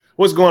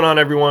What's going on,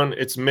 everyone?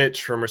 It's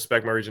Mitch from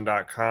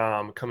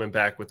RespectMyRegion.com coming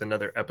back with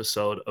another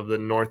episode of the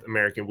North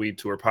American Weed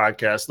Tour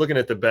podcast, looking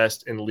at the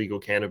best in legal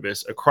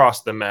cannabis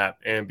across the map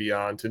and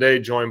beyond. Today,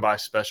 joined by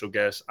special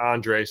guest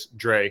Andreas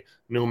Dre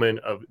Neumann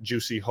of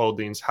Jushi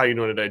Holdings. How you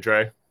doing today,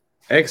 Dre?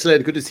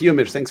 Excellent. Good to see you,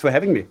 Mitch. Thanks for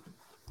having me.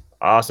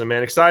 Awesome,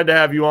 man. Excited to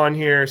have you on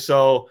here.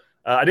 So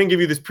I didn't give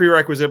you this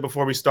prerequisite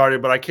before we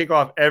started, but I kick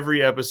off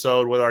every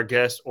episode with our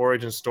guest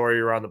origin story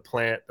around the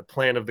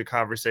plant of the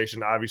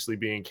conversation, obviously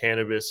being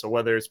cannabis. So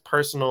whether it's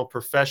personal,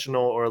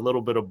 professional, or a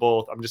little bit of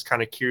both, I'm just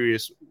kind of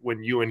curious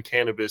when you and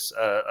cannabis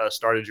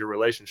started your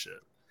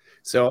relationship.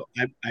 So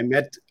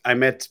I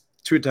met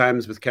 2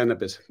 times with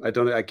cannabis.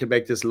 I can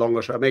make this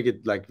longer. I make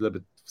it like a little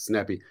bit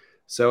snappy.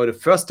 So the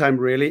first time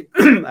really,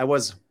 I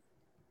was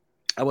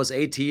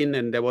 18,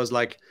 and I was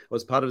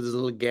part of this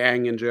little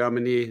gang in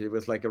Germany. It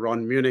was like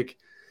around Munich,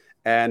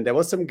 and there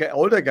was some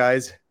older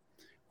guys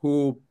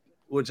who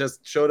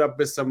just showed up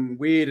with some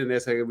weed, and they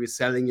said we're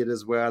selling it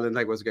as well. And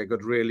I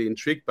got really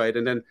intrigued by it,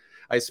 and then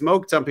I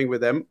smoked something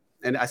with them,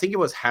 and I think it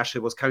was hash.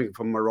 It was coming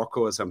from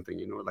Morocco or something,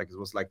 like it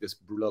was like this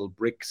little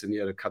bricks, and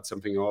you had to cut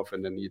something off,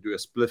 and then you do a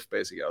spliff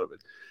basically out of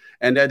it.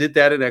 And I did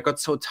that, and I got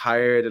so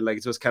tired, and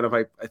it was kind of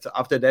like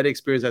after that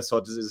experience, I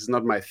thought this is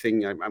not my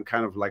thing. I'm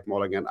kind of like more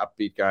like an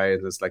upbeat guy,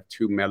 and it's like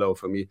too mellow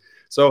for me.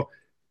 So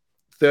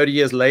 30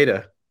 years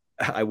later,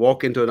 I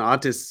walk into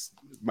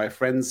my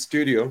friend's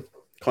studio,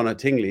 Connor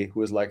Tingley,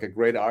 who is like a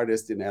great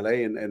artist in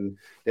LA, and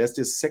there's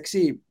this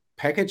sexy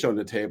package on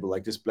the table,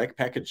 like this black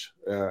package,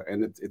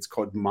 and it's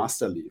called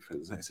Master Leaf.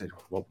 And I said,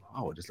 well,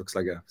 wow, this looks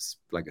like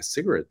a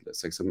cigarette.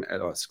 It's like some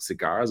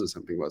cigars or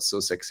something. It was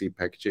so sexy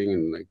packaging,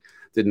 and like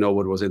didn't know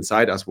what was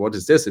inside us. What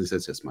is this? And he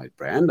says, it's my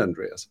brand,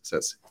 Andreas.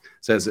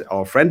 Says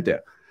our friend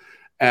there.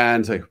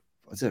 And like,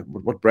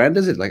 what brand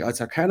is it? Like, oh,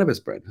 it's a cannabis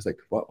brand. I was like,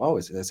 wow.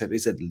 I said,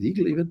 is it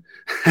legal even?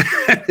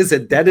 He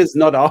said, that is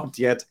not out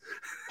yet,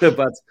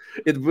 but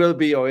it will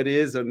be, or it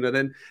is. And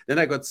then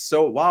I got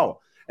so wow.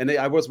 And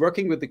I was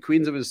working with the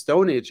Queens of the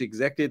Stone Age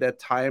exactly that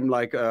time,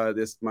 like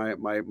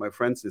my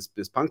friends,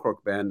 this punk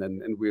rock band,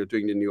 and we were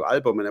doing the new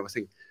album, and I was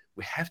thinking,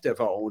 we have to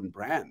have our own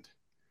brand.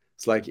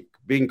 It's like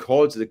being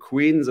called the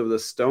Queens of the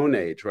Stone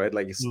Age, right?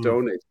 Like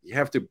Stone Age. You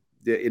have to,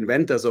 the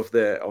inventors of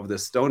the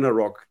stoner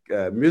rock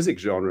music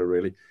genre,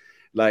 really.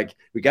 Like,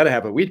 we got to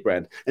have a weed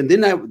brand. And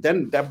then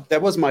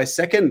that was my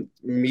second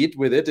meet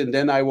with it. And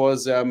then I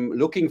was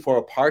looking for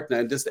a partner,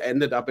 and this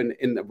ended up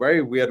in a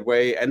very weird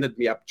way, ended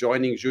me up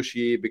joining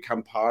Jushi,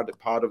 become part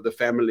of the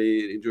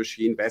family in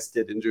Jushi,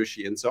 invested in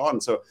Jushi, and so on.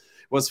 So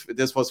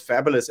this was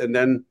fabulous. And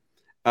then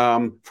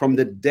from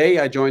the day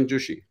I joined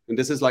Jushi, and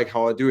this is like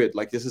how I do it.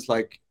 Like, this is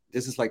like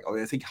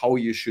I think how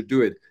you should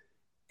do it.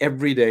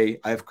 Every day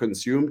I've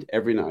consumed,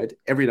 every night.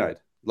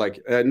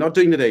 Like, not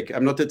during the day.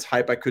 I'm not the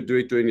type I could do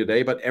it during the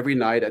day, but every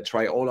night I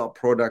try all our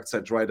products.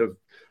 I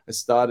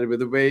started with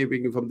the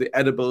waving, from the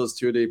edibles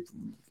to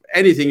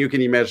anything you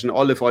can imagine,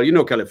 olive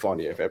oil,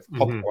 California, if I have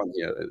popcorn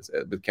here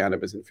with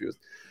cannabis infused.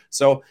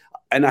 So,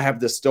 and I have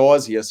the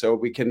stores here, so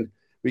we can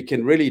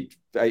really,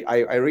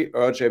 I really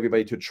urge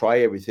everybody to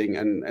try everything.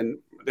 And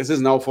this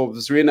is now for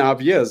 3.5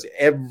 years.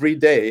 Every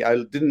day,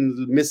 I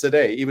didn't miss a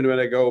day. Even when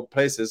I go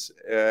places,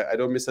 I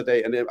don't miss a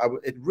day. And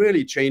it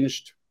really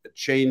changed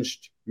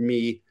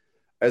me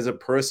as a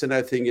person.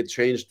 I think it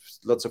changed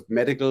lots of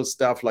medical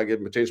stuff. Like,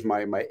 it changed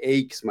my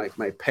aches, my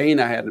pain.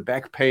 I had a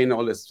back pain,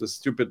 all this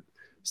stupid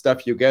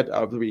stuff you get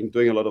after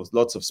doing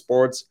lots of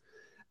sports.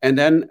 And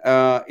then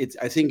I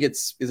think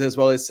it's as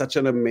well, it's such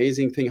an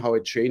amazing thing how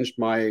it changed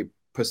my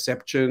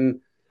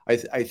perception.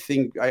 I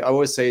think I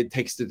always say it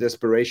takes the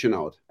desperation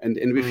out. And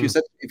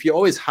if you're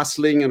always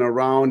hustling and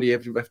around, you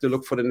have to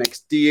look for the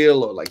next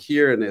deal, or like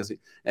here, and there's the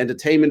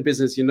entertainment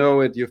business,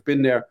 you've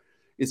been there.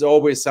 It's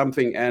always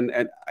something. And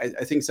I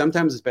think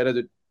sometimes it's better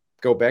to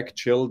go back,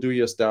 chill, do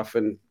your stuff,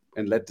 and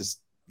let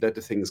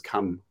the things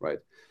come, right?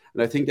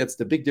 And I think that's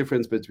the big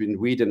difference between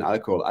weed and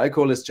alcohol.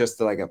 Alcohol is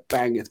just like a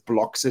bang, it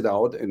blocks it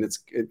out, and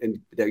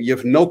you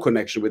have no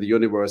connection with the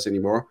universe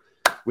anymore.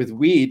 With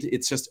weed,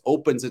 it just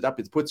opens it up.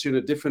 It puts you in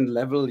a different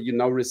level. You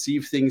now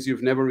receive things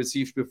you've never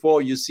received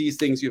before. You see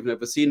things you've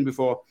never seen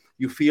before.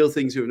 You feel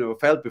things you've never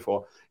felt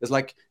before. It's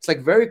like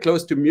very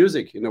close to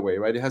music in a way,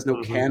 right? It has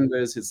no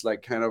canvas. It's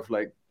like kind of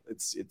like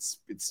it's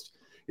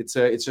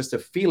just a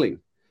feeling,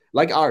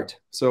 like art.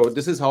 So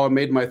this is how I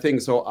made my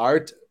thing. So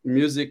art,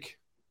 music,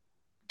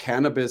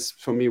 cannabis,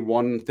 for me,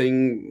 one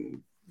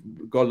thing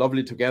go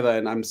lovely together,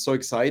 and I'm so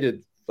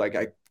excited. Like,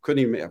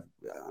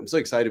 I'm so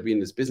excited to be in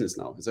this business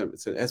now.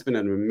 It has been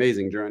an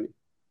amazing journey.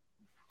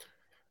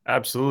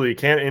 Absolutely.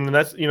 And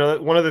that's,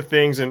 one of the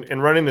things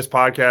in running this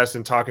podcast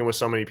and talking with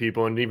so many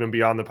people, and even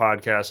beyond the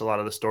podcast, a lot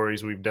of the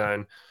stories we've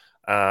done,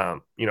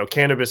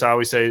 cannabis, I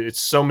always say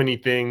it's so many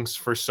things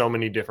for so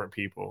many different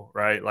people,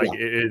 right? Like,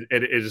 it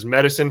is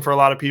medicine for a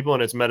lot of people,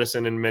 and it's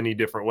medicine in many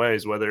different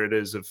ways, whether it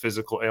is of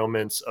physical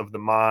ailments of the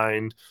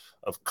mind,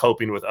 of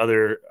coping with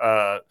other,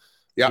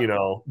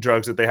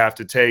 drugs that they have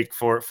to take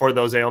for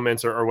those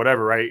ailments or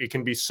whatever, right? It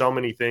can be so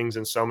many things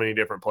in so many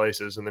different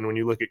places. And then when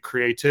you look at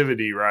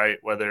creativity, right,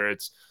 whether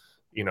it's,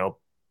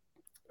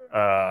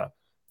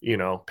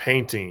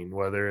 painting,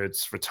 whether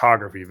it's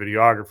photography,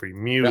 videography,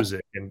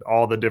 music, and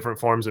all the different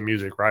forms of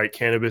music, right?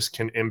 Cannabis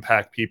can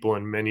impact people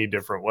in many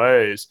different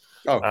ways.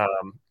 Oh.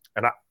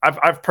 And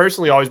I've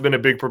personally always been a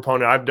big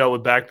proponent. I've dealt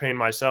with back pain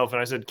myself,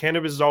 and I said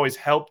cannabis has always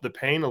helped the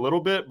pain a little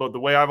bit. But the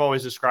way I've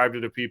always described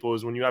it to people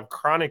is when you have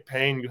chronic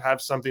pain, you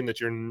have something that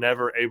you're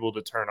never able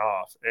to turn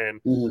off.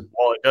 And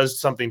while it does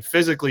something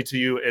physically to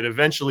you, it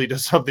eventually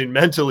does something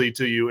mentally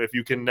to you. If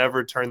you can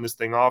never turn this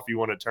thing off, you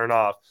want to turn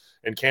off.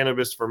 And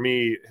cannabis for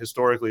me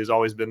historically has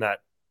always been that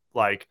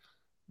like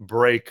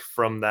break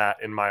from that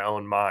in my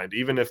own mind.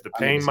 Even if the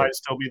pain 100%. might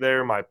still be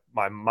there, my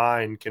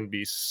mind can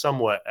be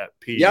somewhat at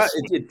peace. Yeah,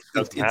 it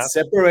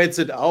separates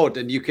it out,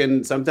 and you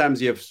can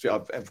sometimes you have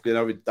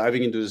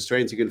diving into the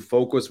strains, you can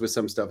focus with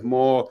some stuff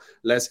more,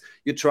 less.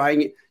 You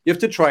have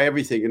to try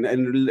everything,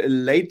 and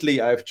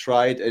lately I've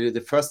tried.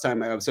 The first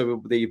time,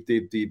 so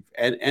the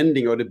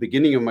ending or the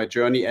beginning of my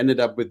journey ended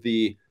up with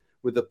the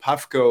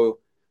Puffco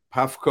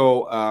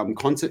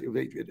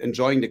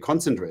enjoying the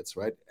concentrates,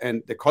 right?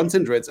 And the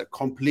concentrates are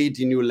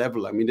completely new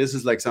level. I mean, this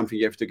is like something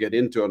you have to get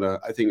into.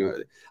 I think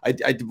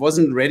I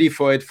wasn't ready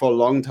for it for a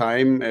long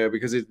time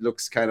because it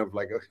looks kind of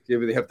like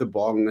they have the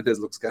bong and it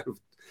looks kind of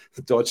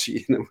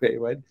dodgy in a way,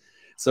 right?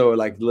 So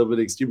like a little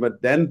bit extreme.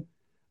 But then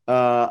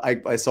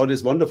I saw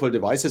these wonderful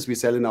devices we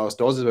sell in our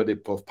stores of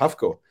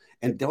Puffco,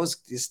 and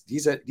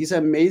these are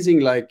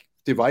amazing like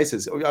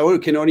devices. I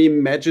can only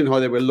imagine how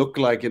they will look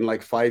like in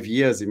like 5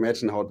 years.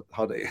 Imagine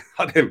how they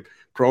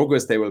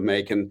progress they will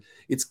make. And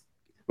it's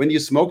when you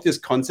smoke this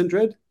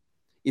concentrate,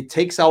 it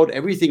takes out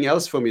everything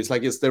else from you. It's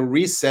like it's the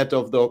reset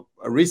of of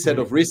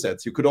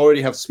resets. You could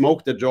already have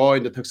smoked the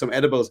joint and took some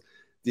edibles.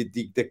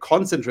 The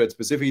concentrate,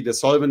 specifically the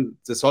solvent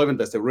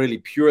that's the really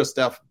pure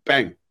stuff,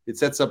 bang, it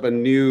sets up a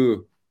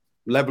new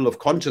level of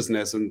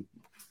consciousness and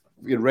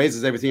it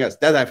raises everything else.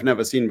 That I've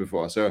never seen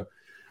before. So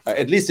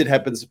at least it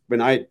happens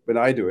when I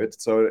do it.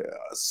 So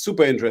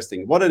super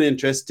interesting. What an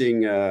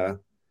interesting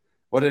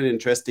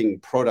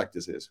product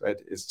this is, right?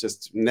 It's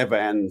just never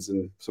ends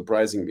and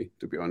surprising me,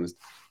 to be honest.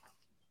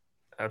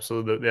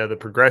 Absolutely. Yeah, the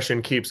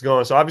progression keeps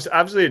going. So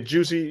obviously at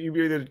Jushi,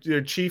 you're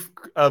the chief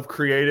of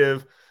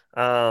creative.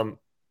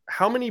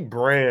 How many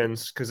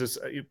brands, because it's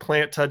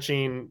plant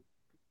touching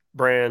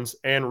brands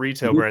and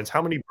retail brands,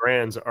 how many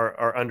brands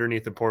are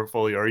underneath the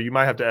portfolio? Or you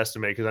might have to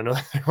estimate, because I know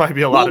there might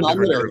be a lot of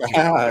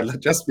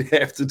different. Just we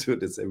have to do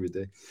this every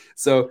day.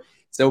 So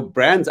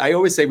brands, I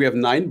always say we have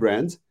 9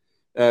 brands.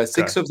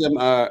 6 of them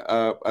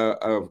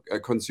are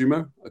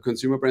consumer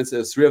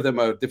brands. 3 of them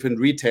are different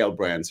retail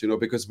brands,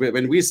 because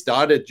when we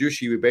started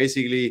Jushi, we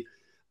basically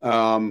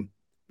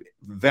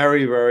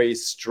very, very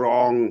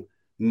strong,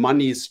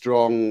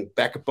 money-strong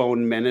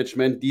backbone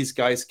management. These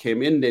guys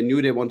came in, they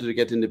knew they wanted to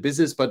get in the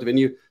business, but when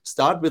you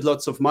start with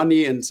lots of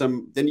money and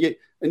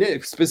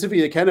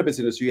specifically the cannabis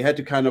industry, you had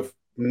to kind of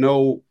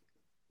know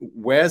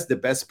where's the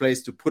best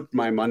place to put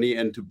my money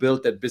and to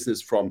build that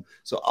business from.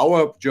 So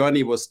our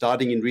journey was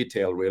starting in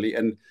retail, really,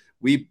 and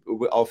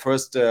our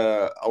first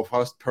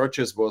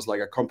purchase was like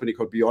a company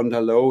called Beyond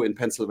Hello in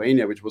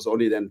Pennsylvania, which was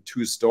only then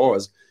 2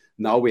 stores.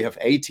 Now we have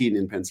 18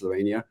 in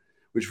Pennsylvania,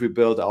 which we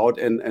built out,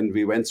 and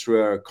we went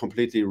through a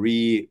completely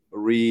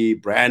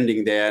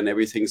rebranding there and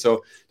everything.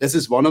 So this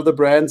is one of the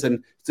brands,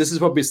 and this is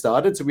what we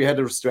started. So we had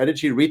a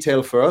strategy,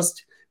 retail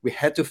first. We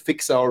had to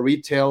fix our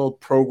retail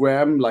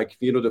program, like,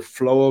 the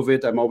flow of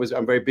it.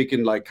 I'm very big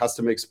in like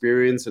customer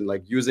experience and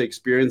like user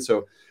experience.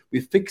 So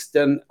we fixed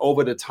then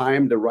over the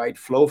time the right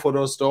flow for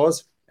those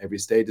stores. Every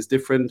state is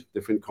different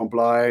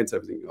compliance,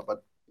 everything.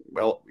 But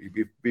well,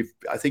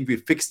 I think we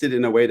fixed it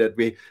in a way that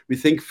we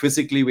think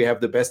physically we have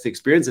the best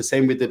experience. The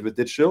same we did with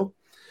digital.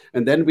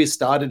 And then we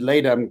started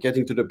later, I'm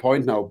getting to the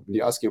point now,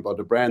 you're asking about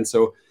the brand.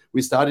 So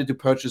we started to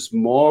purchase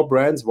more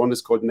brands. One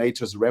is called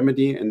Nature's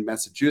Remedy in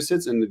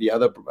Massachusetts, and the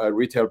other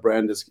retail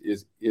brand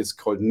is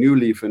called New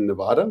Leaf in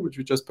Nevada, which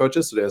we just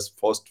purchased. So there's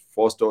 4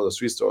 stores or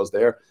 3 stores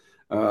there.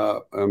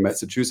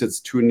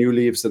 Massachusetts, 2 New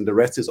Leaves, and the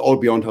rest is all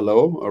Beyond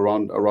Hello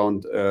around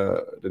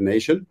the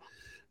nation.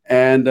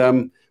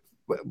 And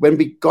when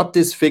we got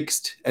this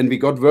fixed and we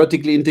got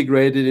vertically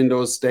integrated in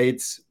those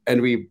states,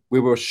 and we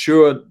were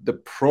sure the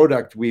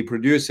product we're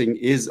producing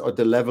is at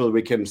the level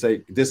we can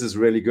say this is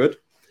really good,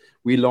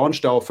 we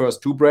launched our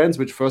first 2 brands,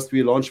 which first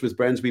we launched with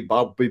brands we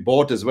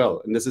bought as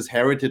well. And this is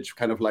heritage,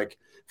 kind of like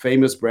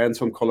famous brands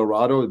from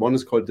Colorado. One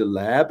is called The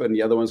Lab and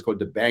the other one is called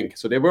The Bank.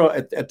 So they were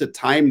at the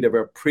time, they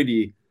were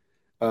pretty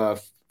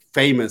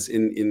famous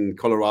in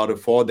Colorado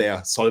for their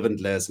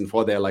solventless and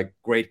for their like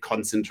great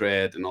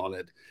concentrate and all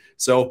that.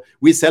 So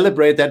we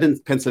celebrate that in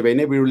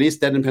Pennsylvania. We released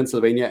that in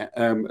Pennsylvania.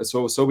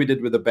 So we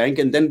did with The Bank,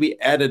 and then we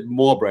added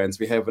more brands.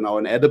 We have now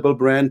an edible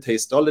brand,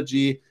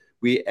 Tasteology.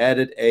 We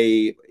added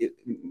a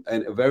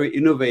very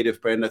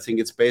innovative brand. I think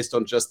it's based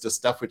on just the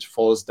stuff which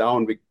falls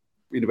down. We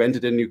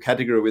invented a new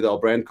category with our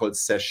brand called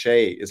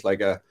Sachet. It's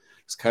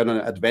kind of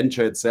an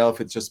adventure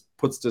itself. It just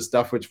puts the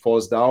stuff which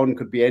falls down,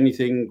 could be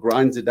anything,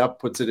 grinds it up,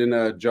 puts it in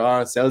a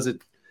jar, sells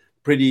it,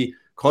 pretty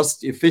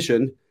cost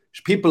efficient.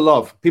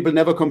 People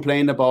never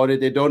complain about it.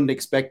 They don't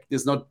expect,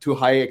 there's not too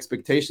high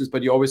expectations,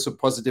 but you're always so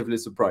positively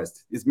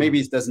surprised. Maybe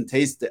it doesn't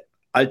taste the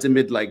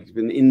ultimate like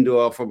an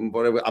indoor from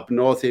whatever up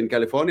north here in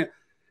California,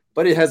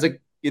 but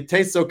it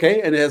tastes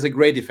okay and it has a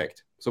great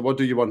effect. So what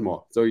do you want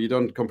more? So you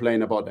don't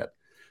complain about that.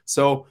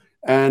 So,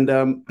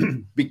 and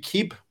we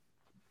keep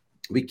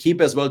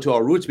as well to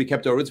our roots. We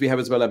kept our roots. We have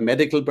as well a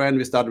medical brand.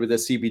 We started with a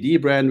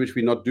CBD brand, which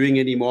we're not doing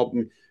anymore.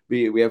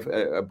 We have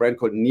a brand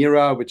called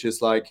Nira, which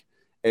is like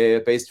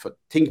based for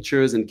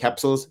tinctures and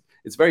capsules.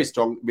 It's very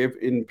strong. We have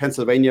in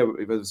Pennsylvania,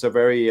 it's a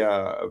very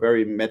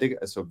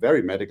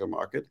medical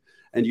market,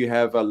 and you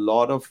have a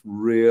lot of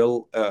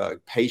real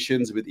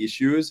patients with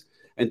issues,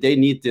 and they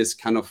need this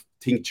kind of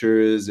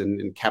tinctures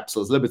and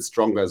capsules, a little bit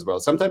stronger as well.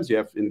 Sometimes you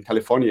have in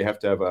California, you have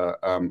to have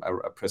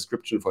a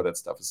prescription for that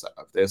stuff.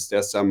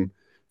 There's some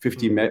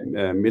 50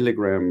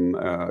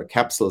 milligram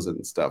capsules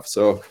and stuff.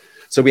 So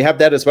we have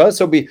that as well.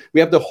 So we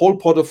have the whole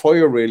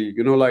portfolio really,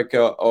 like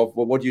of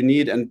what you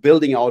need, and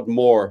building out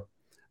more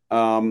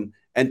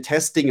and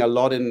testing a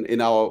lot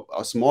in our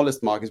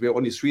smallest markets. We have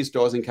only 3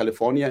 stores in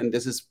California, and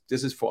this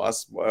is for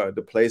us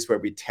the place where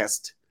we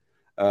test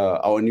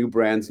our new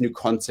brands, new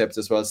concepts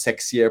as well,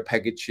 sexier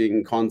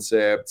packaging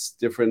concepts,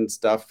 different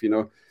stuff.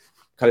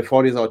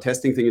 California is our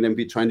testing thing, and then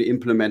we trying to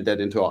implement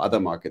that into our other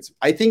markets.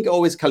 I think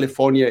always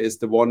California is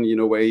the one,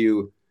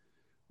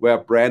 where a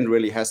brand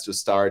really has to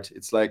start.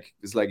 It's like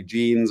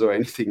jeans or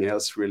anything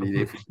else,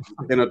 really. If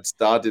you cannot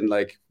start in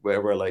like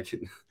wherever, like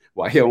in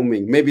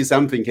Wyoming. Maybe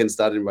something can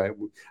start in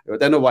Wyoming. I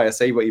don't know why I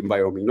say even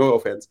Wyoming, no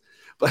offense.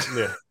 But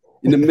yeah.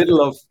 In the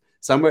middle of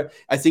somewhere,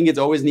 I think it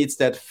always needs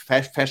that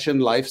fashion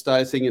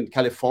lifestyle thing, and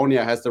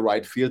California has the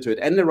right feel to it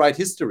and the right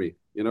history,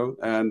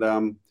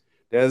 and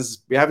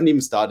we haven't even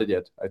started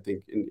yet, I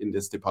think, in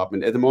this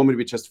department. At the moment,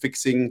 we're just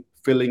fixing,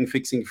 filling,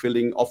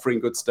 offering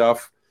good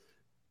stuff.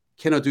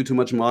 Cannot do too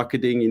much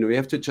marketing. You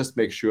have to just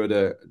make sure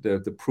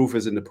the proof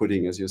is in the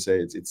pudding, as you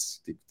say.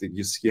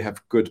 You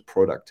have good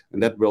product,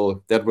 and that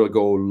will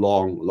go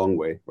long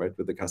way, right,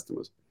 with the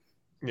customers.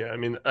 Yeah, I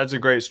mean, that's a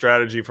great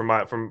strategy from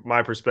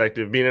my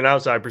perspective, being an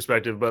outside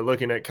perspective, but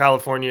looking at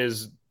California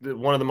is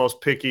one of the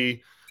most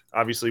picky,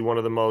 obviously one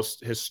of the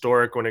most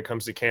historic when it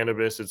comes to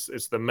cannabis.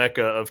 It's the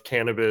mecca of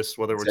cannabis,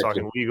 whether we're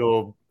talking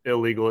legal,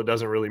 illegal, it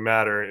doesn't really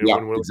matter. Yeah,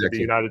 when we're in the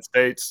United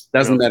States,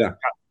 doesn't matter.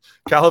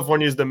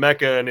 California is the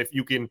mecca, and if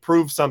you can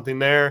prove something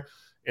there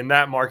in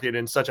that market,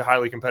 in such a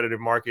highly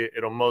competitive market,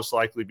 it'll most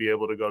likely be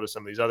able to go to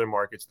some of these other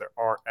markets that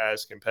aren't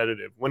as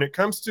competitive. When it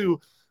comes to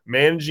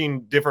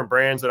managing different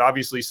brands, that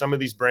obviously some of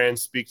these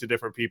brands speak to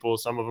different people.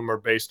 Some of them are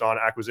based on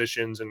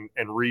acquisitions and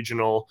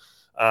regional,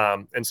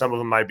 and some of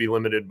them might be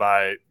limited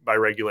by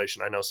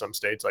regulation. I know some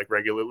states like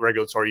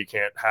regulatory, you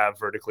can't have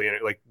vertically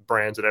like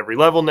brands at every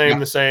level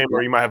named the same,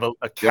 or you might have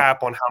a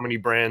cap on how many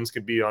brands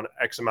could be on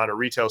X amount of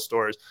retail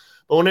stores.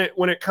 But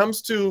when it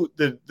comes to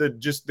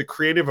the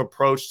creative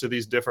approach to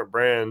these different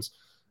brands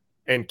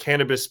and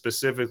cannabis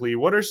specifically,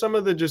 what are some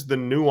of the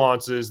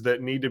nuances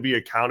that need to be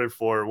accounted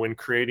for when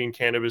creating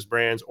cannabis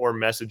brands or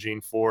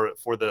messaging for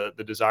the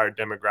desired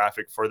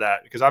demographic for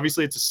that? Because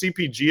obviously it's a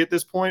CPG at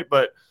this point,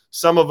 but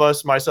some of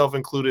us, myself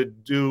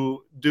included, do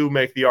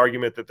make the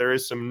argument that there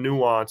is some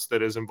nuance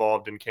that is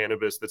involved in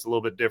cannabis that's a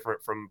little bit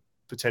different from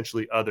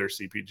potentially other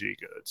CPG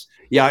goods.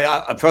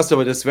 Yeah. First of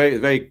all, that's very,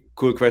 very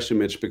cool question,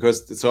 Mitch,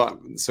 because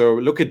so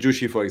look at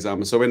Jushi, for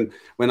example. So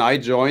when I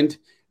joined,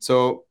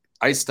 so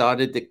I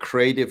started the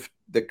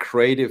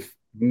creative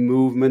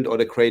movement or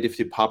the creative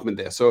department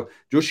there. So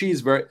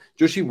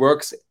Jushi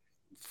works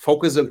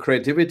focus on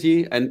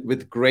creativity and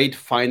with great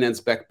finance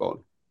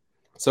backbone.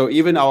 So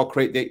even our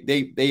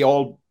they're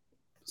all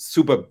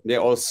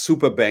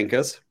super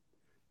bankers.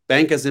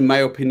 Bankers, in my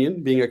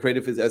opinion, being a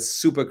creative is as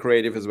super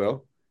creative as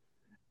well.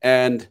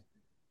 And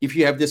if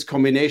you have this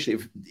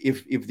combination,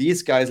 if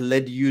these guys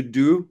let you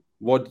do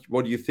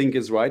what you think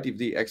is right, if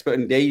the expert,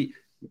 and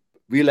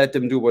we let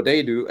them do what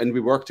they do, and we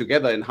work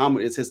together in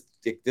harmony,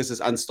 this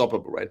is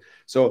unstoppable, right?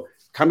 So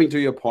coming to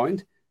your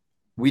point,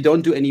 we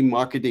don't do any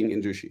marketing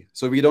in Jushi.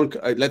 So we don't,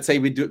 let's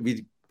say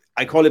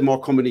I call it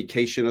more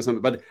communication or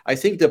something, but I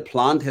think the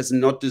plant has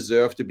not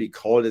deserved to be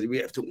called it. We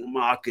have to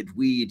market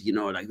weed,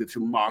 like we have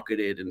to market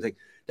it. And like,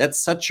 that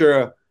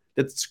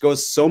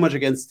goes so much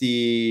against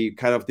the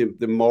kind of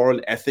the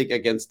moral ethic,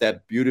 against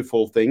that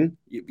beautiful thing.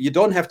 You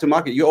don't have to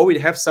market. You already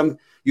have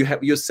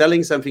you're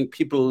selling something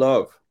people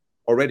love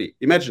already.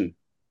 Imagine,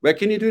 where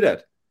can you do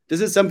that?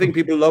 This is something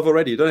people love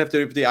already. You don't have to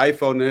have the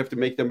iPhone and have to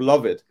make them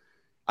love it.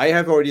 I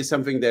have already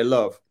something they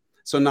love.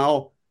 So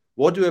now,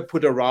 what do I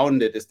put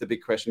around it is the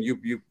big question.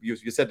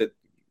 You said it.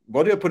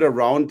 What do I put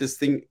around this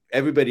thing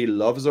everybody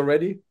loves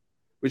already,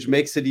 which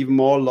makes it even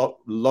more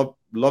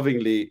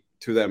lovingly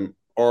to them?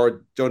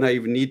 Or don't I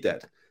even need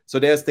that? So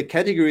there's the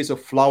categories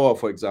of flower,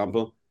 for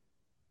example.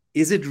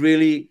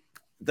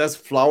 Does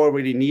flower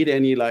really need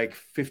any like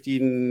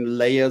 15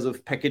 layers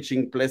of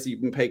packaging, plus you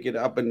can pick it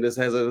up and this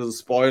has a little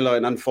spoiler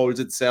and unfolds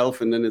itself,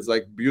 and then it's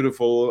like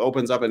beautiful,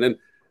 opens up, and then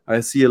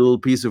I see a little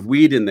piece of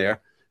weed in there,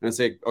 and I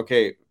say,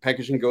 okay,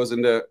 packaging goes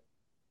in the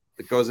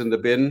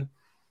bin.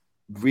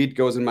 weed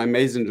goes in my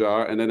mason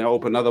jar, and then I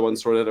open another one,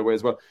 throw that away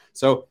as well.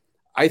 So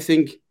I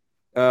think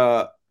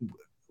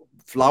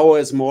flower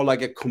is more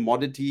like a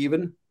commodity.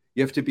 Even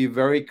you have to be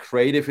very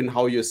creative in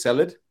how you sell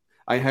it.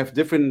 I have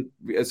different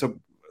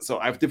so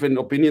I have different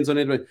opinions on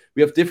it.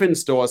 We have different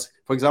stores.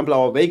 For example,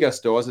 our Vega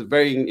stores is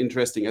very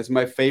interesting. It's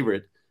my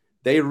favorite.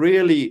 They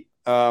really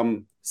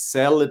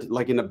sell it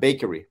like in a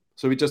bakery.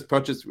 So we just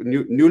purchased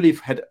New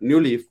Leaf.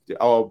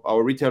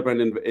 Our retail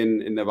brand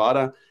in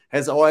Nevada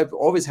has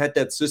always had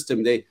that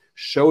system. They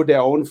show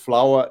their own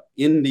flower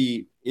in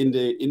the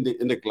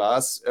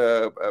glass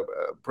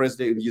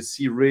president, and you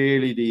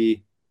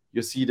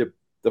see the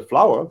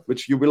flower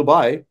which you will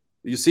buy.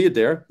 You see it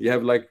there.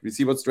 You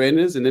see what strain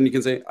it is, and then you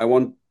can say, I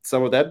want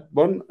some of that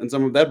one and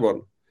some of that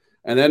one,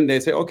 and then they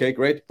say, okay,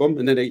 great, boom,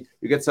 and then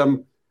you get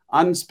some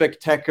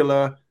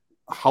unspectacular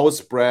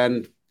house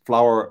brand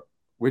flower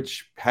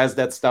which has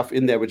that stuff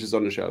in there, which is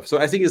on the shelf. So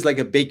I think it's like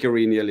a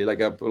bakery, nearly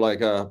like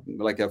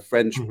a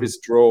French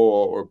bistro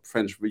or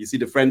French. Where you see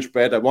the French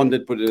bread, I want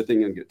it, put it in a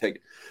thing and take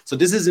it. So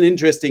this is an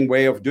interesting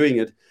way of doing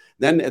it.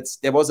 Then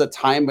there was a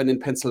time when in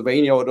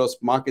Pennsylvania or those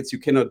markets you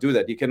cannot do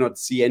that. You cannot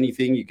see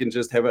anything. You can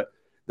just have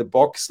the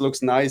box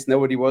looks nice.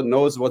 Nobody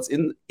knows what's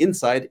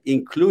inside,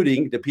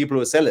 including the people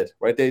who sell it.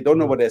 Right? They don't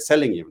know what they're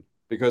selling even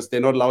because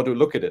they're not allowed to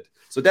look at it.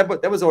 So that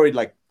was already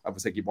like I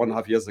was thinking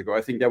 1.5 years ago.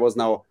 I think there was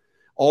now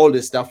all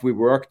the stuff we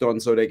worked on.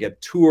 So they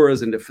get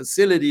tours in the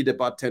facility, the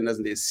bartenders,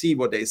 and they see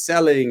what they're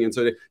selling. And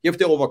so you have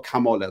to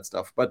overcome all that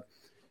stuff. But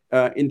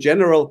in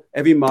general,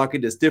 every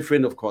market is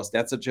different. Of course,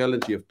 that's a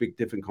challenge. You have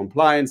different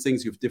compliance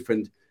things. You have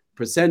different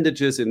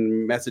percentages.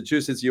 In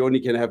Massachusetts, you only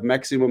can have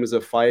maximum is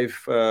a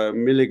 5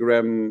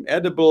 milligram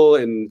edible.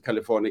 In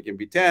California, it can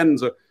be 10.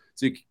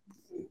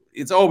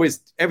 It's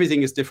always,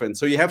 everything is different.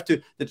 So you have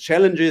to, the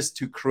challenge is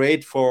to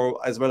create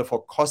as well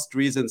for cost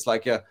reasons,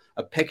 like a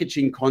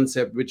packaging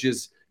concept, which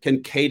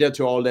can cater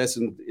to all this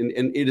and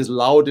it is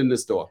loud in the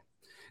store.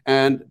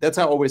 And that's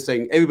how I'm always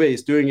saying, everybody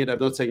is doing it. I'm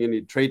not saying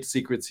any trade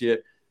secrets here.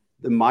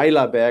 The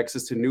Mylar bags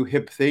is the new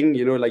hip thing,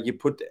 like you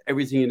put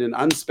everything in an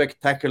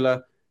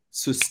unspectacular,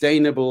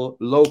 sustainable,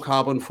 low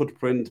carbon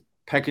footprint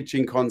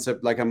packaging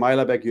concept, like a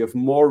Mylar bag. You have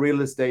more real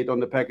estate on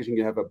the packaging.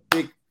 You have a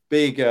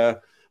big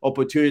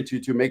opportunity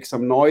to make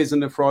some noise in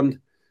the front,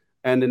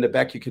 and in the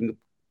back you can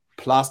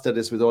plaster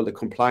this with all the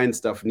compliance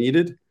stuff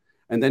needed,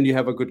 and then you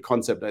have a good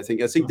concept. I think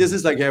this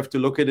is like, you have to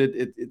look at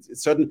it.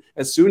 It's certain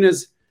as soon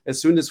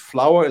as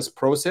flower is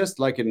processed,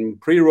 like in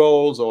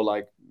pre-rolls or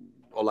like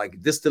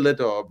distillate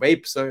or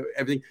vapes or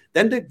everything,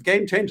 then the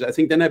game changes. I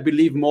think then I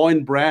believe more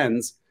in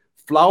brands.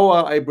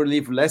 Flower, I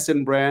believe less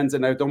in brands,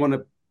 and I don't want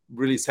to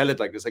really sell it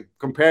like this. Like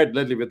compare it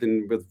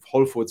literally with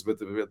Whole Foods with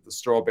the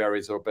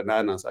strawberries or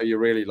bananas. Are you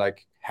really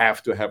like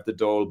have to have the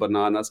Dole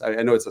bananas?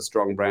 I know it's a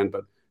strong brand,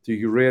 but do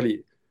you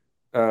really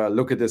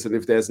look at this? And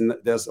if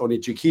there's only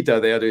Chiquita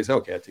there, they say,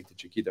 okay, I take the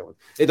Chiquita one.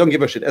 They don't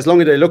give a shit as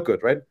long as they look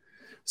good, right?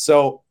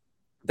 So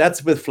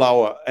that's with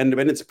flower. And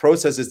when its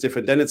process is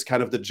different, then it's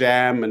kind of the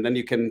jam, and then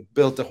you can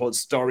build the whole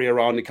story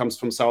around. It comes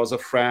from south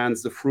of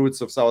France, the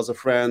fruits of south of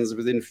France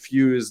with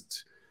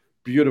infused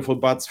beautiful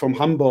buds from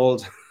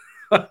Humboldt.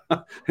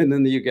 And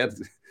then you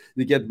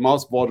get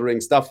mouth-watering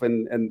stuff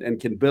and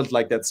can build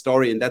like that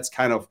story. And that's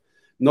kind of,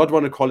 not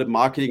want to call it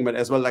marketing, but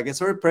as well like a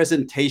sort of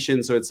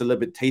presentation, so it's a little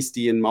bit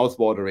tasty and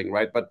mouth-watering,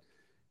 right? But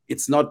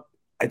it's not,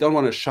 I don't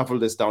want to shuffle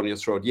this down your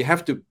throat. You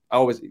have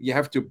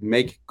to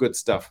make good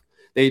stuff.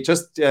 They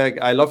just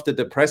I loved that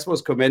the press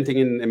was commenting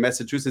in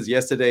Massachusetts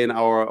yesterday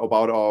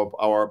about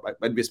our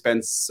when we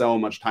spent so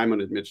much time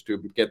on it, Mitch, to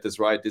get this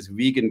right, this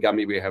vegan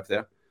gummy we have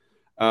there.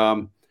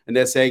 And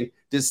they're saying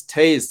this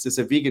taste is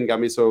a vegan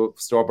gummy, so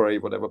strawberry,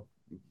 whatever,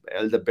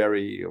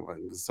 elderberry,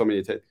 so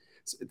many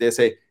tastes. They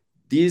say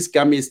these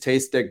gummies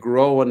taste that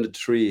grow on the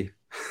tree.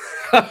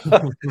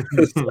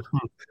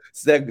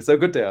 so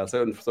good they are,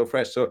 so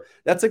fresh. So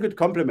that's a good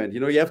compliment.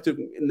 You have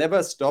to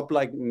never stop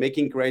like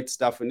making great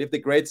stuff. And if the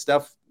great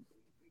stuff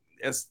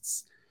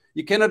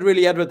you cannot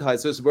really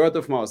advertise, so it's word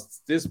of mouth.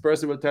 This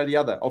person will tell the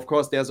other. Of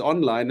course, there's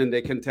online, and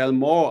they can tell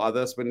more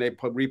others when they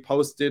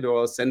repost it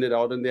or send it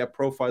out in their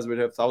profiles, which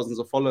have thousands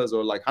of followers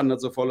or like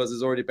hundreds of followers,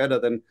 is already better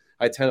than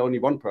I tell only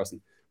one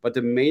person. But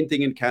the main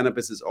thing in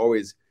cannabis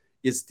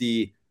is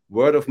the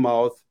word of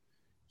mouth.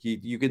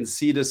 You can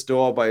see the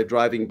store by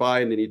driving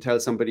by, and then you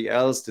tell somebody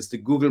else. There's the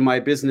Google My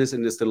Business,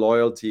 and there's the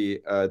loyalty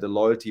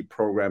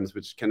programs,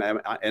 which can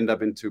end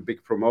up into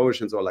big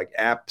promotions or like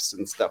apps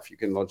and stuff. You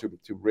can launch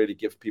to really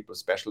give people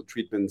special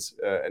treatments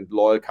and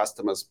loyal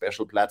customers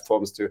special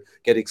platforms to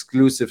get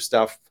exclusive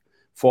stuff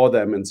for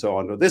them and so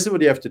on. So this is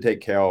what you have to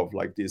take care of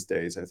like these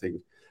days, I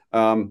think.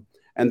 And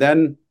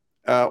then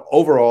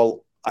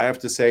overall, I have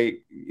to say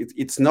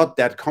it's not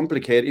that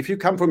complicated. If you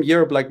come from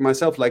Europe like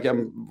myself, like I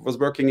was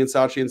working in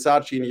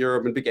Saatchi in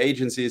Europe and big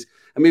agencies,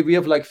 I mean, we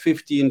have like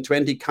 15,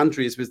 20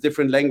 countries with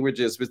different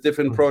languages, with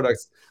different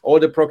products. All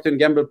the Procter &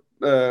 Gamble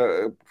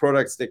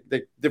products,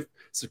 they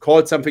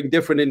called something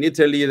different in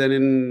Italy than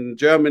in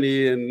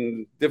Germany,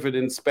 and different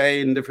in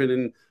Spain, different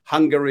in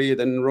Hungary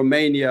than in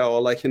Romania, or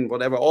like in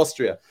whatever,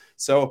 Austria.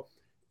 So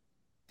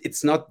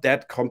it's not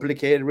that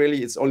complicated,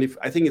 really. It's only,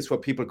 I think it's for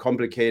people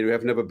complicated who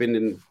have never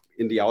been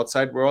in the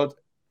outside world.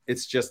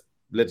 It's just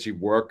let you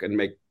work and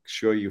make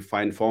sure you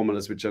find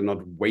formulas which are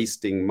not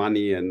wasting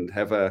money and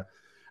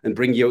and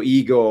bring your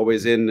ego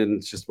always in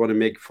and just want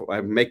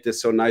to make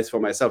this so nice for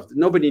myself.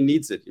 Nobody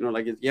needs it.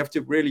 Like you have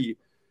to really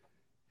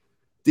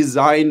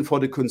design for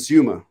the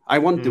consumer. I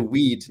want the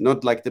weed,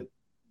 not like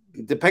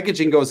the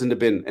packaging goes in the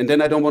bin, and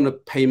then I don't want to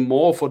pay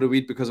more for the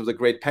weed because of the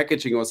great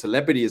packaging or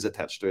celebrity is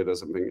attached to it or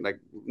something. Like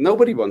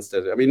nobody wants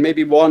that. I mean,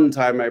 maybe one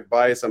time I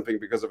buy something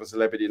because of a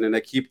celebrity and then I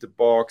keep the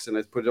box and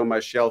I put it on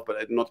my shelf,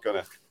 but I'm not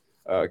gonna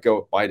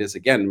go buy this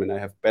again when I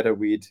have better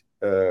weed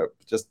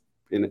just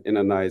in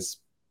a nice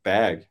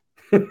bag.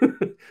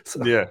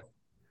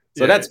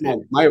 So that's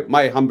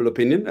my humble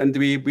opinion, and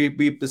we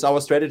it's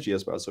our strategy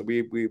as well. So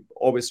we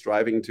always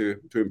striving to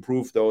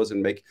improve those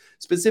and make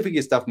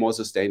specifically stuff more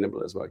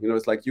sustainable as well.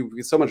 It's like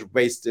so much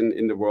waste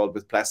in the world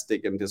with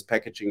plastic and this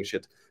packaging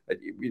shit.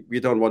 We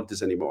don't want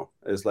this anymore.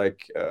 It's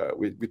like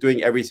we're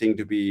doing everything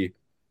to be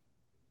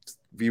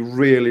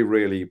really,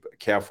 really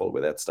careful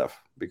with that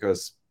stuff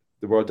because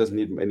the world doesn't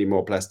need any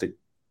more plastic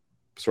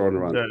thrown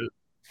around.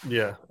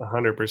 Yeah,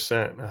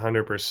 100%,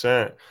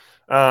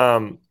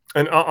 100%.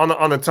 And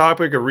on the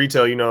topic of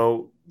retail,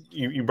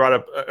 you brought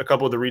up a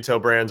couple of the retail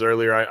brands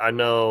earlier. I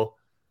know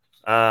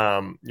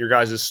your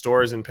guys'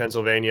 stores in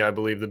Pennsylvania, I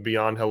believe the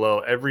Beyond Hello,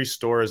 every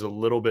store is a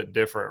little bit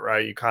different,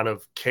 right? You kind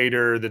of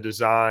cater the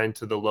design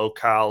to the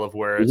locale of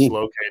where it's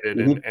located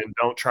and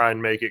don't try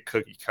and make it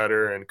cookie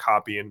cutter and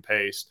copy and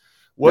paste.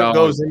 What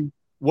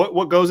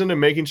goes into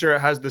making sure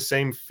it has the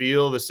same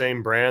feel, the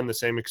same brand, the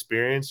same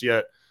experience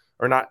yet,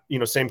 or not,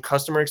 same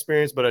customer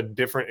experience, but a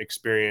different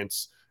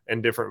experience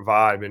and different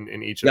vibe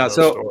in each of those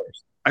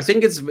stores? I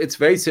think it's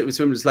very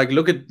simple. It's like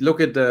look at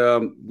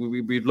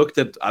we've looked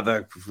at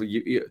other.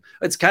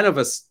 It's kind of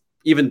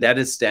even that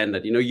is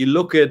standard. You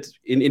look at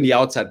in the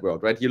outside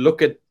world, right? You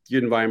look at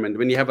your environment.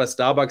 When you have a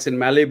Starbucks in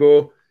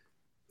Malibu,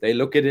 they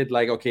look at it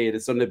like, okay,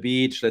 it's on the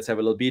beach. Let's have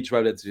a little beach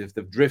vibe. Let's have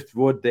the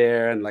driftwood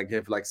there and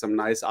have some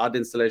nice art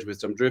installation with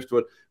some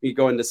driftwood. We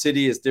go in the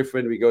city, it's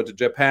different. We go to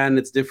Japan,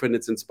 it's different.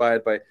 It's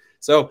inspired by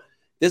so.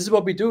 This is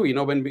what we do,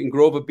 when we in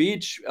Grover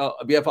Beach,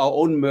 we have our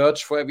own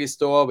merch for every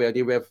store.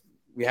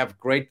 We have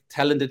great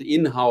talented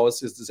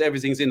in-house.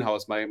 Everything's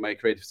in-house. My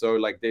creative, so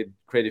like the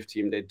creative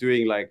team, they're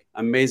doing like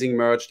amazing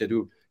merch. They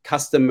do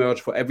custom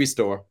merch for every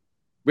store,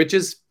 which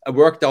is a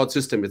worked out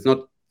system. It's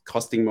not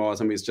costing more or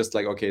something. It's just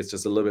like, okay, it's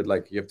just a little bit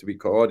like you have to be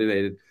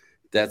coordinated.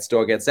 That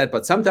store gets that,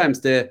 but sometimes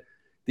the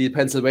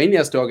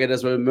Pennsylvania store get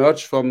as well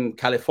merch from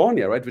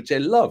California, right? Which they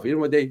love.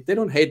 They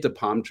don't hate the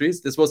palm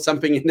trees. This was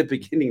something in the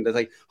beginning that's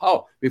like,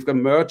 oh, we've got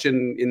merch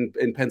in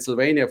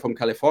Pennsylvania from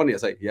California.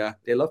 It's like, yeah,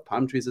 they love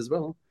palm trees as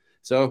well.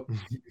 So,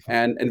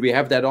 and we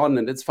have that on,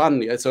 and it's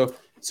fun. So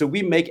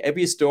we make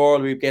every store.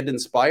 We get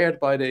inspired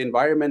by the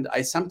environment.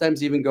 I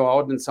sometimes even go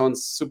out and it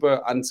sounds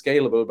super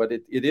unscalable, but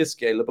it is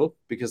scalable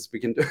because we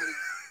can do.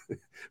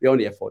 We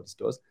only have 40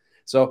 stores,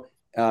 so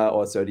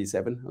or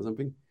 37 or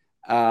something.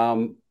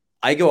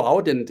 I go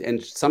out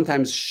and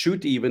sometimes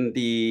shoot even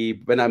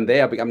when I'm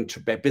there. I'm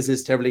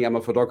business traveling. I'm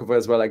a photographer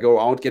as well. I go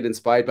out, get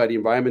inspired by the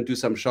environment, do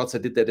some shots. I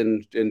did that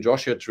in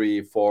Joshua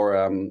Tree for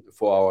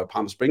our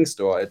Palm Springs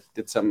store. I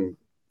did some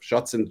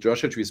shots in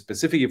Joshua Tree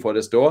specifically for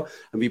the store,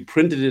 and we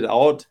printed it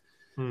out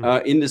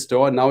in the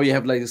store. And now you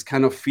have like this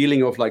kind of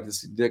feeling of like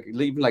this,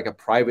 even like a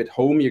private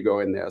home. You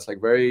go in there. It's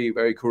like very,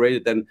 very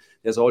curated. Then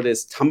there's all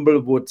this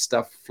tumblewood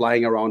stuff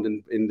flying around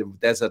in the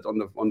desert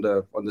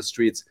on the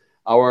streets.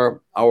 Our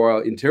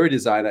interior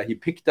designer, he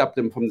picked up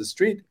them from the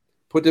street,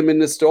 put them in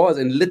the stores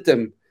and lit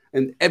them.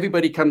 And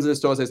everybody comes in the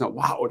store and says,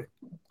 wow,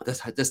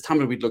 this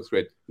tumbleweed looks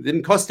great. It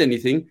didn't cost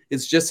anything.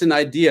 It's just an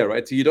idea,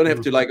 right? So you don't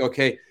have to like,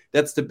 okay,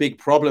 that's the big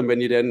problem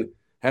when you then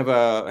have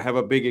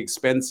a big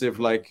expensive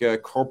like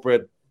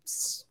corporate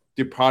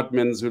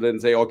departments who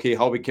then say, okay,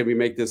 how can we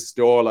make this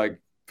store like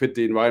fit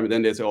the environment?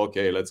 Then they say,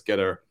 okay, let's get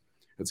a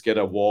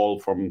wall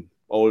from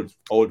old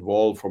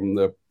wall from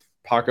the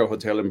Parker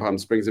Hotel in Palm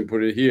Springs and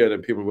put it here,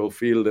 then people will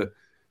feel the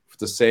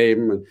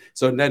same.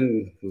 So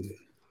then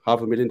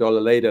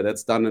 $500,000 later,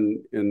 that's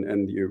done,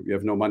 and you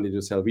have no money to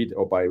sell weed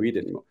or buy weed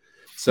anymore.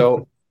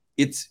 So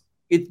you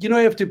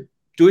have to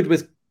do it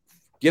with,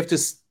 you have to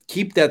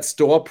keep that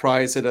store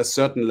price at a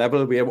certain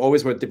level. We have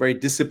always been very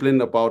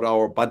disciplined about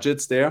our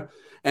budgets there,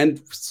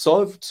 and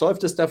solve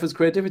the stuff with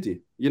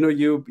creativity.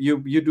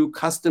 You do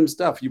custom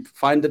stuff. You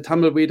find the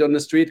tumbleweed on the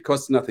street,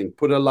 costs nothing.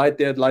 Put a light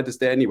there, the light is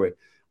there anyway.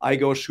 I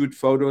go shoot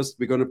photos.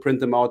 We're going to print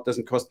them out.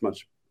 Doesn't cost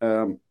much.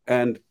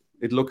 And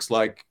it looks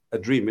like a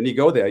dream. When you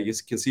go there, you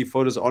can see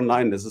photos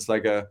online. This is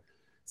like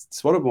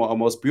it's one of our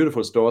most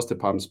beautiful stores, the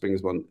Palm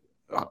Springs one.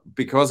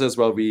 Because as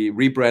well, we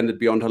rebranded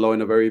Beyond Hello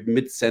in a very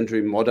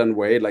mid-century modern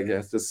way. Like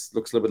this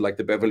looks a little bit like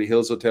the Beverly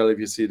Hills Hotel. If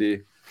you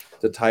see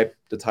the type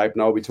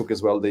now, we took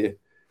as well the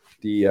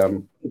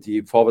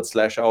forward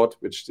slash out,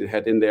 which they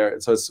had in there.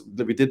 So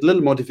we did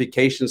little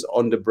modifications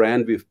on the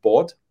brand we've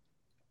bought.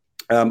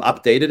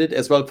 Updated it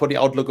as well for the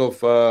outlook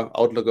of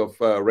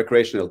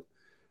recreational,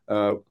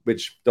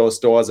 which those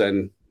stores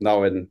are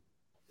now in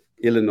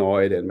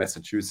Illinois, they're in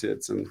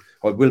Massachusetts,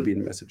 or will be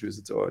in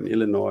Massachusetts or in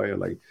Illinois, or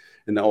like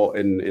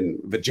in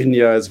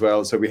Virginia as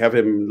well. So we have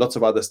him in lots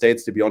of other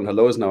states to be on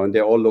hellos now, and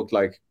they all look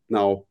like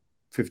now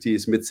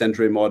 50s,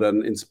 mid-century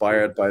modern,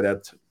 inspired by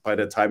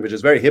that time, which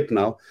is very hip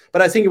now.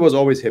 But I think it was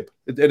always hip.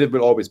 It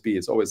will always be.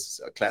 It's always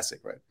a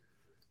classic, right?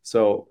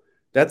 So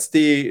that's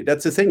the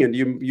thing. And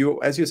you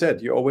as you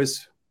said, you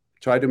always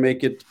try to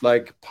make it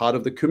like part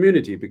of the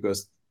community,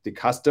 because the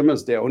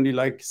customers, they're only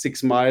like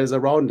 6 miles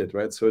around it,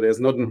 right? So there's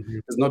not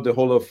the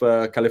whole of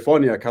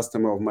California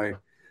customer of my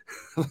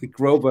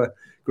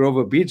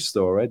Grover Beach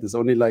store, right? There's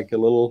only like a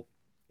little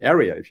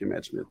area, if you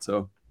imagine it.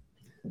 So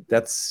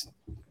that's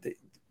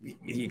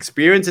the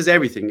experience is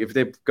everything. If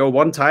they go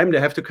one time,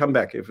 they have to come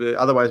back. If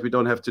otherwise, we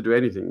don't have to do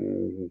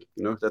anything.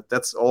 You know,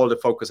 that's all the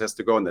focus has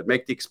to go on. That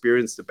make the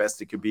experience the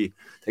best it could be.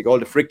 Take all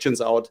the frictions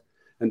out,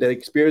 and the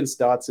experience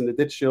starts in the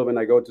digital when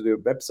I go to the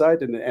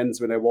website, and it ends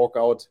when I walk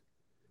out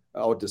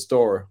the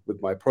store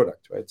with my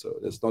product, right? So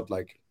it's not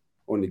like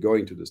only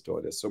going to the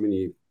store. There's so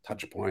many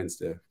touch points: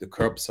 the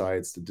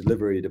curbsides, the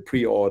delivery, the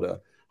pre-order.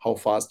 How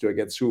fast do I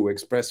get through?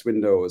 Express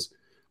windows,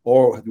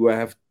 or do I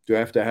have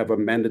to have a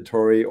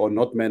mandatory or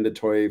not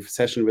mandatory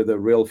session with a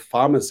real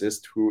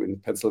pharmacist who in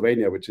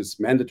Pennsylvania, which is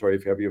mandatory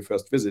if you have your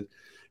first visit,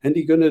 and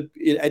he's going to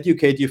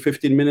educate you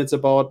 15 minutes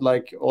about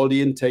like all the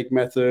intake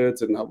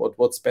methods and about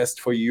what's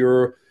best for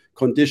your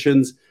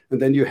conditions, and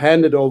then you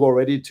hand it over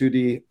already to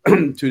the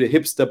to the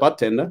hipster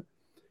bartender.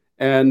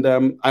 And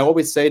I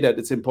always say that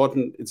it's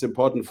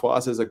important for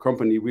us as a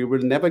company. We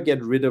will never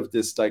get rid of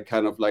this like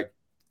kind of like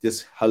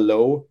this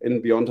hello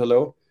and beyond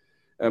hello,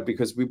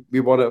 because we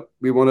want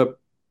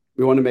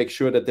to make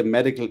sure that the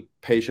medical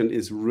patient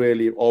is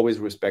really always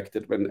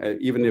respected when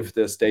even if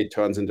the state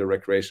turns into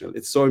recreational.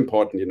 It's so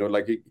important, you know.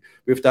 Like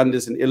we've done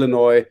this in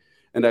Illinois,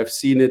 and I've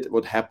seen it.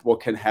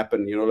 What can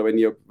happen, you know,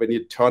 when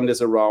you turn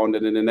this around,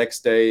 and then the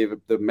next day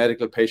the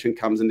medical patient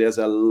comes and there's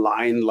a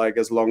line like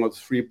as long as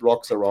 3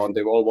 blocks around.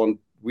 They all want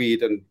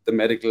weed, and the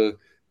medical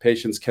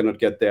patients cannot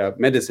get their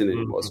medicine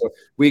anymore. So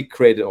we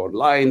created our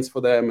lines for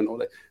them and all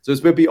that. So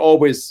it will be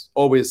always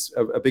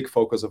a big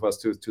focus of us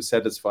to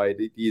satisfy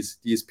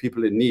these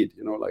people in need.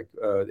 You know, like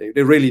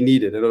they really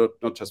need it. They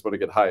not just want to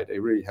get high. They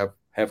really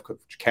have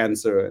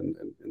cancer and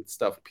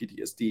stuff,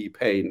 PTSD,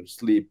 pain,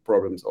 sleep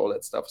problems, all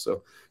that stuff.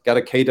 So got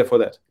to cater for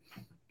that.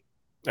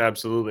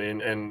 Absolutely.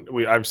 And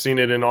I've seen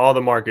it in all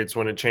the markets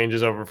when it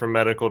changes over from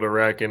medical to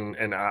rec.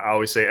 And I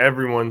always say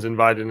everyone's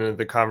invited into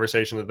the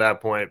conversation at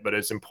that point, but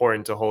it's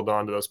important to hold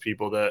on to those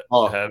people that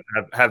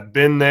have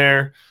been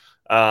there.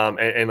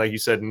 And like you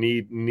said,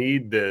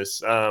 need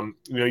this. You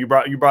know, you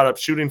brought up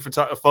shooting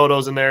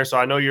photos in there. So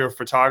I know you're a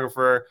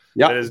photographer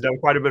that has done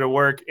quite a bit of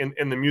work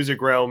in the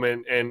music realm,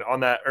 and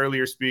on that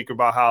earlier speak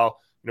about how,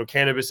 you know,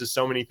 cannabis is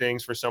so many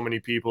things for so many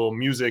people.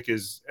 Music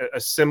is a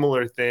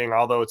similar thing,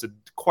 although it's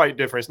quite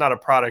different. It's not a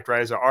product,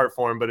 right? It's an art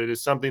form, but it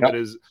is something that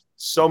is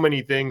so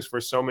many things for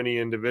so many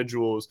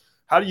individuals.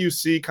 How do you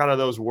see kind of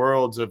those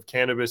worlds of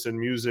cannabis and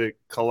music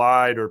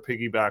collide or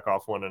piggyback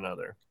off one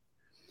another?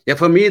 Yeah,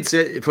 for me it's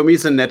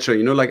a natural.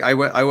 You know, like I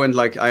went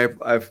like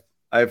I've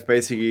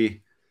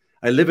basically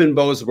I live in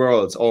both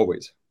worlds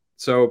always.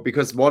 So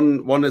because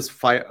one is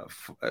kind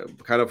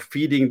of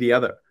feeding the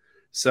other.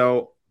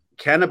 So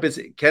cannabis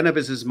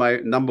is my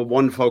number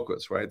one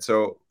focus, right?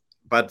 So,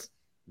 but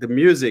the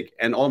music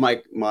and all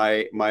my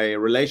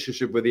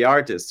relationship with the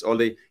artists, or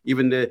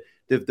even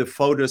the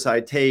photos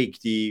I take,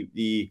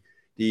 the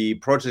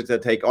projects I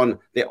take on,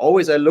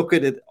 I look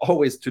at it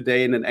always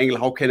today in an angle.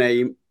 How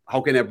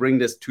can I bring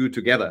this two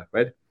together,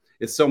 right?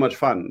 It's so much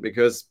fun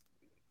because,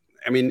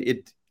 I mean,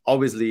 it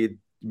obviously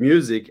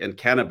music and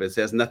cannabis,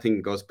 there's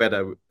nothing goes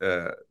better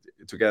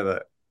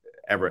together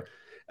ever.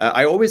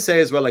 I always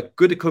say as well, like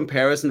good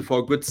comparison for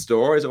a good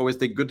store is always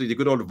the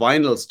good old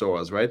vinyl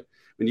stores, right?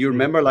 When you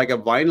remember like a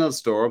vinyl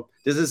store,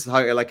 this is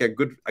how, like a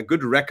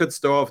good record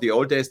store of the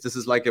old days. This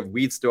is like a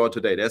weed store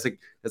today. There's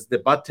the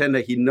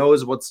bartender. He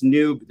knows what's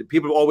new. The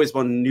people always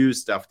want new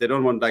stuff. They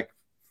don't want like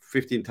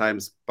 15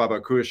 times Baba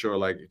Kush or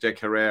like Jack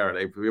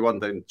Herrera. We want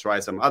them to try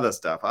some other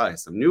stuff.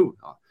 Some new.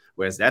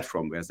 Where's that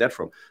from?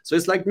 So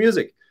it's like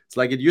music. It's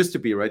like it used to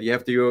be, right? You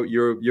have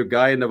your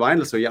guy in the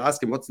vinyl, so you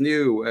ask him what's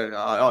new.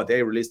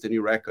 They released the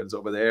new records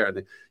over there, and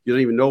you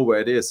don't even know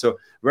where it is. So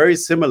very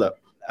similar.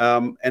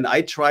 And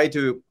I try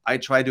to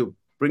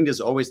bring this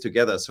always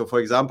together. So, for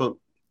example,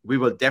 we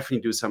will definitely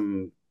do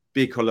some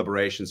big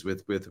collaborations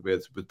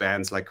with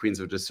bands like Queens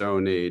of the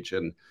Stone Age,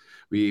 and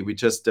we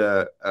just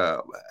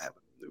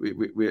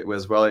we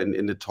as well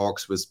in the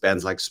talks with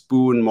bands like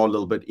Spoon, more a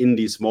little bit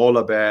indie,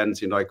 smaller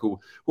bands, you know, like who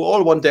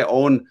all want their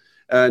own.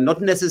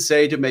 Not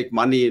necessary to make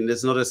money, and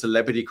it's not a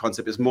celebrity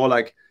concept. It's more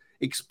like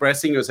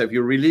expressing yourself.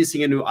 You're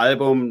releasing a new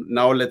album.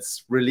 Now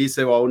let's release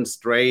our own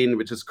strain,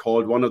 which is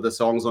called one of the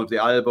songs on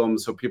the album,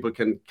 so people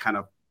can kind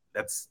of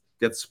let's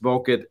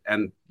smoke it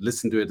and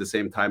listen to it at the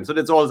same time. So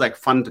that's all like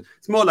fun.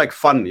 It's more like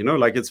fun, you know,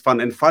 like it's fun,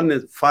 and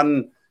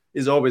fun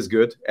is always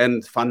good,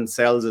 and fun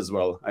sells as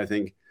well, I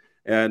think.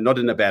 Not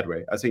in a bad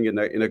way. I think in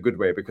a good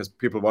way, because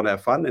people want to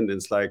have fun, and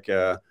it's like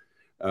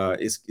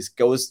it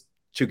goes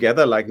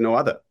together like no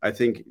other. I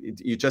think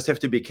you just have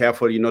to be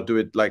careful. You not do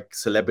it like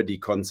celebrity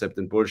concept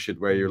and bullshit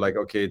where you're like,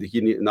 okay,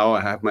 now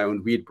I have my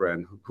own weed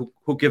brand.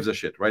 Who gives a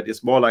shit, right?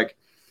 It's more like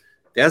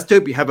there has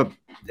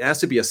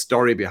to be a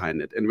story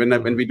behind it. And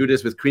when we do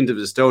this with Queens of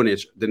the Stone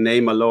Age, the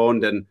name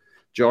alone, then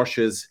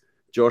Josh's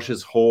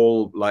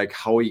whole like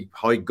how he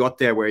got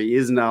there where he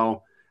is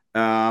now.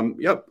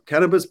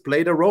 Cannabis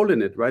played a role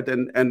in it, right?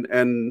 And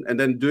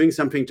then doing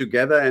something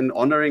together and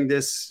honoring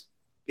this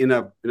in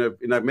a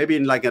maybe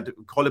in like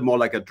call it more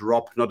like a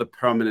drop, not a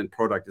permanent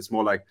product. It's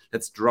more like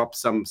let's drop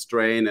some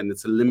strain and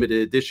it's a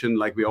limited edition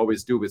like we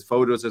always do with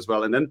photos as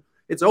well. And then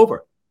it's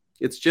over.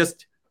 It's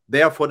just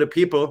there for the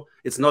people.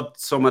 It's not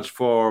so much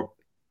for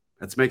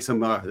let's make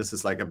some this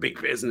is like a big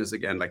business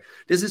again. Like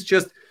this is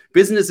just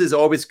business is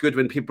always good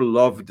when people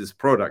love this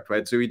product,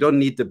 right? So you don't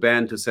need the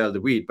band to sell the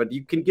weed, but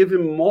you can give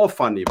them more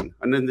fun even.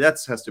 And then that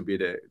has to be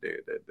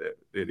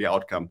the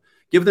outcome.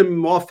 Give them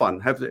more fun.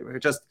 Have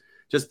just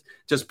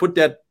put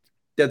that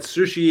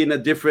sushi in a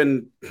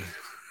different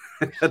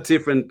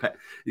different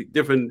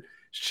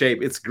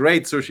shape. It's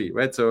great sushi,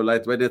 right? So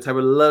like when it's have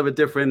a little bit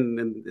different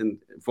and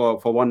for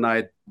one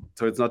night,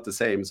 so it's not the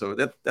same. So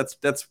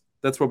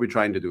that's what we're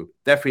trying to do.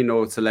 Definitely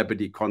no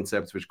celebrity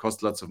concepts which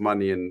cost lots of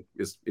money and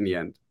is in the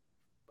end.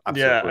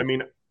 Absolutely. Yeah, I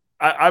mean,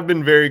 I've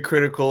been very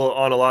critical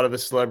on a lot of the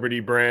celebrity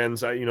brands.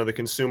 The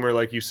consumer,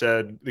 like you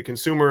said, the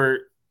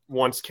consumer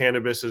wants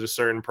cannabis at a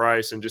certain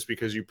price, and just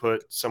because you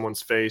put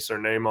someone's face or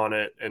name on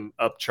it and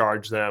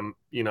upcharge them,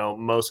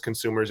 most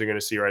consumers are going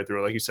to see right through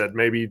it. Like you said,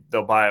 maybe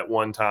they'll buy it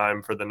one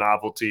time for the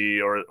novelty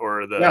or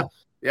the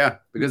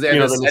because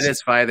they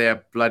satisfy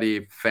their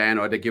bloody fan,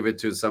 or they give it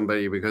to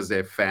somebody because they're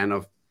a fan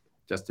of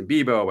Justin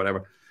Bieber or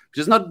whatever. Which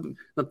is not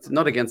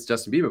against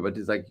Justin Bieber, but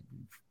it's like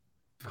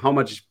how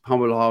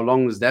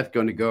long is that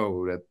going to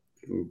go? That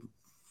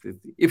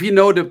if you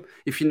know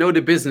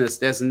the business,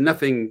 there's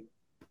nothing.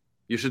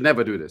 You should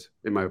never do this,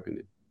 in my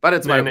opinion. But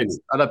it's my opinion.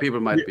 Other people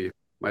might be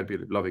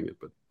loving it,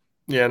 but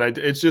yeah, and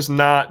it's just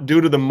not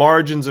due to the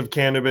margins of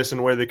cannabis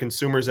and where the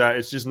consumer's at.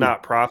 It's just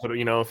not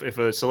profitable. If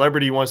a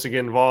celebrity wants to get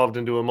involved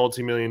and do a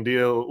multi-million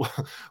deal,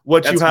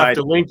 you have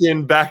to link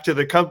in back to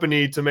the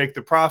company to make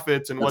the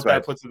profits and what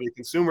that puts to the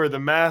consumer, the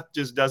math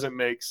just doesn't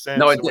make sense.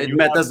 No, it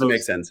doesn't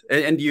make sense.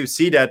 And you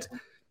see that.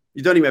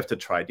 You don't even have to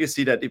try it. You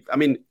see that.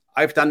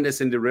 I've done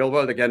this in the real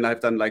world. Again, I've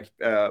done like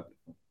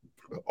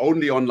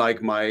only on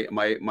like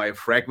my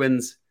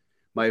fragrance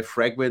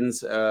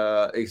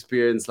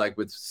experience, like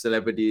with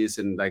celebrities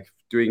and like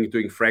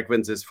doing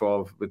fragrances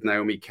with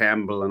Naomi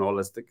Campbell and all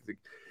this.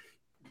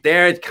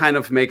 There it kind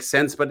of makes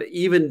sense, but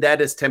even that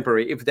is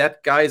temporary. If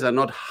that guys are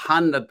not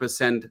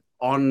 100%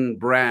 on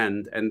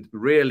brand and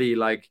really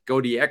like go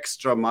the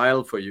extra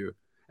mile for you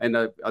and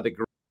are the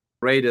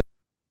greatest.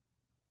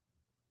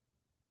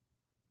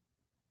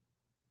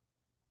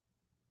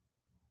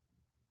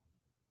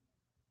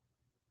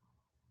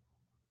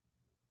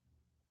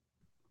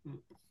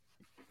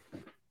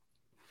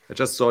 I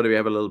just saw that we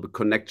have a little bit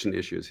connection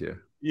issues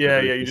here. Yeah,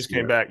 you just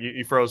came back.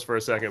 You froze for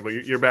a second,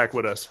 but you're back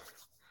with us.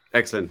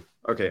 Excellent.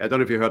 Okay, I don't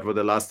know if you heard what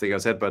the last thing I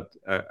said, but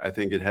I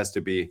think it has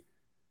to be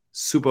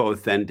super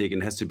authentic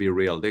and has to be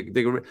real.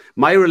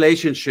 My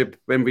relationship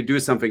when we do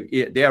something,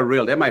 they are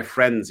real. They're my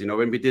friends.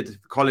 When we did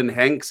Colin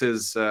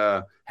Hanks's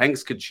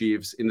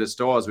handkerchiefs in the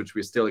stores, which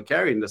we still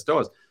carry in the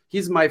stores,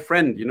 he's my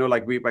friend.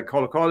 Like I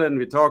call Colin,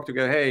 we talk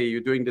together. Hey,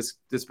 you're doing this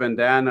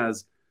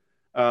bandanas.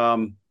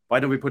 Why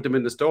don't we put them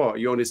in the store?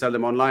 You only sell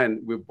them online.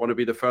 We want to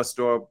be the first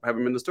store, have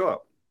them in the store.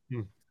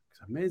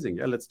 It's amazing.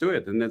 Yeah, let's do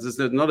it. And it's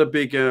not a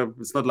big,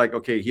 it's not like,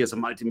 okay, here's a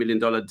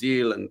multi-million-dollar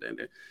deal. And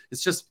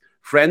it's just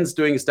friends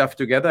doing stuff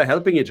together,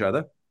 helping each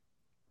other.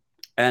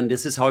 And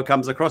this is how it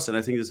comes across. And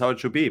I think this is how it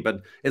should be.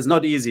 But it's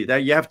not easy. There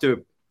you have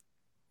to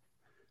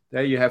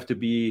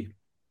be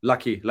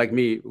lucky, like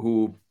me,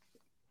 who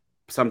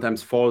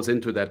sometimes falls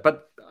into that.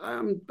 But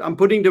I'm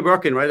putting the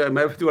work in, right? I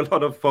do a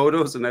lot of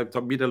photos and I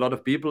meet a lot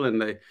of people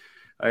and I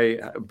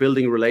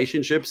building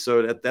relationships,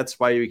 so that's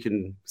why we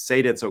can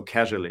say that so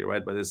casually,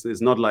 right? But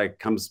it's not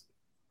like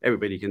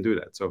everybody can do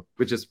that. So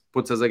which just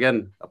puts us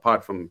again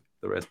apart from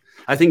the rest.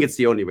 I think it's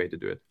the only way to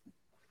do it.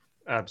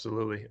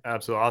 Absolutely.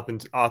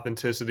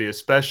 Authenticity,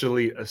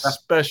 especially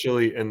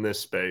in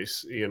this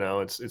space.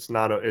 It's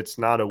not a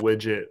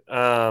widget.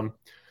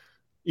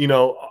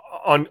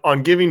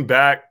 On giving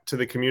back to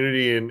the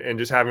community and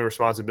just having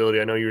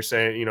responsibility. I know you were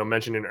saying,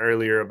 mentioning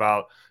earlier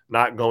about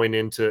not going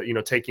into,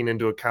 taking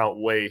into account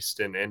waste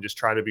and just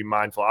trying to be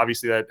mindful.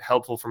 Obviously that's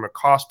helpful from a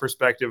cost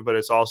perspective, but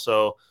it's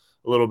also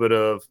a little bit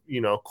of,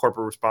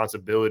 corporate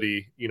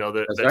responsibility,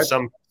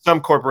 that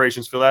some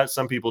corporations feel that,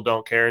 some people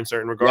don't care in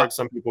certain regards.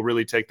 Some people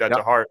really take that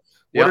to heart.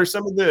 What are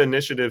some of the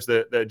initiatives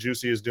that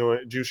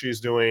Jushi is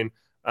doing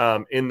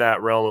in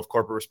that realm of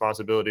corporate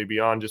responsibility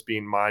beyond just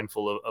being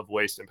mindful of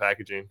waste and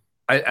packaging?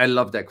 I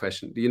love that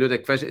question.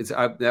 That question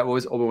I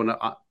always want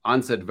to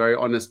answer it very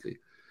honestly.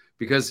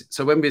 Because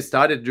so when we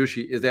started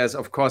Jushi, there's,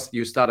 of course,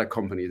 you start a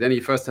company. Then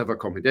you first have a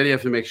company. Then you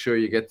have to make sure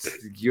you get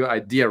your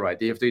idea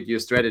right. You have to get your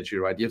strategy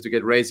right. You have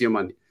to raise your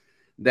money.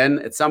 Then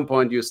at some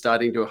point you're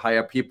starting to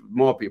hire people,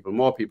 more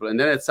people. And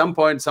then at some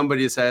point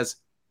somebody says,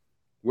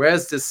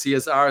 where's the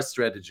CSR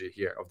strategy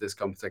here of this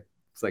company?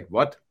 It's like,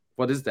 what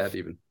is that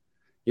even?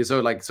 So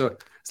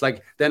it's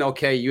like, then,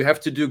 okay, you have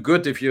to do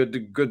good. If you're a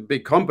good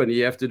big company,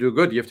 you have to do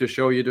good. You have to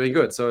show you're doing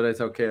good. So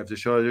that's okay. I have to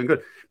show you're doing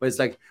good. But it's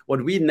like,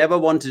 what we never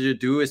wanted to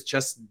do is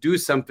just do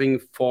something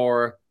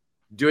for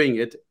doing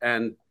it.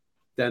 And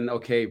then,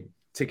 okay,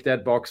 tick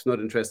that box, not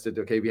interested.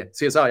 Okay, we have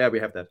CSR. Yeah, we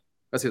have that.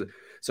 That's it.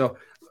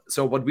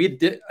 So what we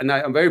did, and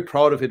I'm very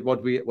proud of it,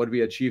 what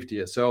we achieved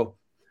here. So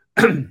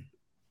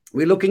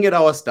we're looking at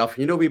our stuff.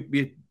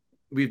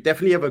 We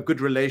definitely have a good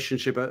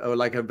relationship, or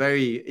like a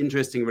very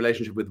interesting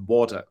relationship with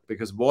water,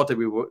 because water,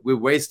 we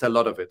waste a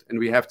lot of it, and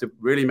we have to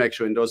really make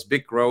sure in those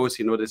big grows,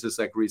 this is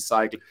like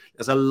recycle.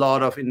 There's a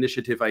lot of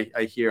initiative.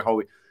 I hear how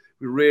we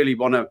really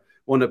want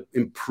to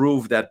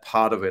improve that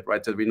part of it,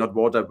 right? That we're not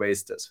water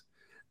wasters.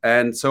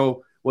 And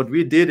so what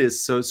we did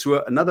is, so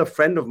another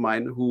friend of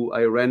mine who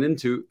I ran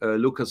into,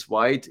 Lucas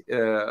White,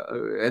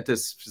 at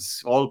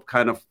this all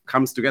kind of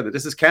comes together.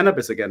 This is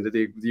cannabis again.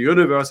 The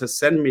universe has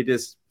sent me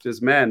this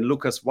man,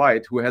 Lucas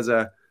White, who has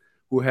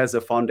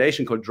a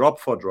foundation called Drop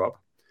for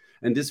Drop.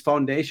 And this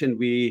foundation,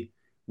 we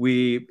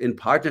in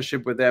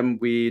partnership with them,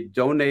 we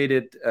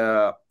donated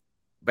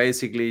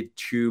basically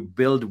to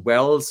build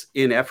wells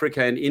in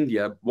Africa and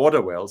India,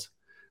 water wells.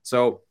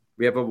 So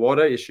we have a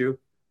water issue.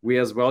 We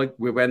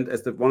went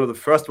as one of the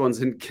first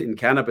ones in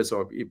cannabis,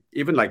 or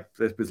even like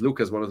with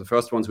Lucas, one of the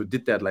first ones who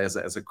did that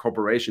as a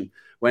corporation,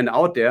 went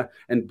out there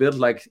and built,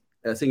 like,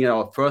 I think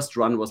our first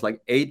run was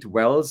like 8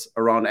 wells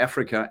around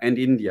Africa and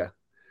India.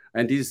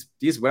 And these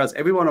wells,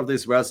 every one of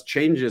these wells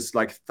changes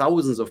like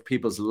thousands of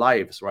people's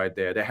lives right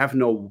there. They have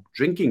no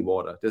drinking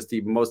water. That's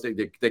the most,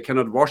 they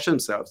cannot wash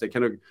themselves. They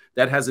cannot,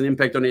 that has an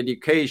impact on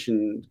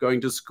education,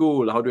 going to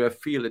school, how do I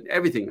feel, and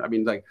everything. I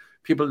mean, like,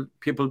 people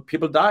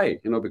die,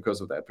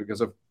 because of that, because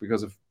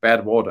of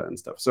bad water and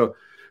stuff. So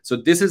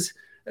this is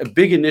a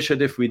big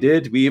initiative we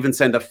did. We even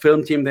sent a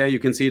film team there. You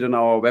can see it on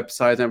our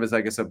website. And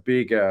it's a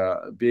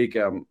big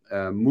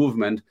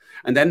movement.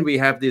 And then we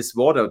have this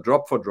water,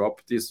 Drop for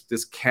Drop,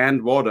 this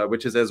canned water,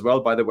 which is as well,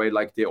 by the way,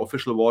 like the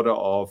official water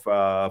of,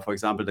 for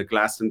example, the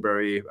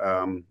Glastonbury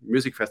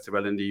Music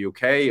Festival in the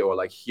UK, or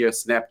like here,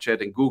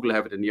 Snapchat and Google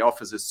have it in the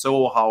offices.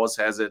 Soho House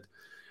has it.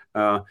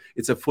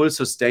 It's a full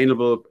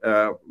sustainable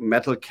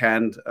metal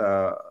canned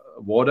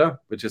water,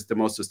 which is the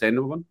most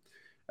sustainable one,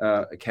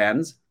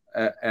 cans.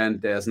 And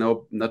there's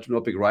no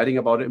big writing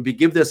about it. And we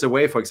give this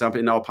away, for example,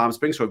 in our Palm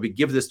Springs store, we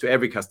give this to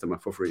every customer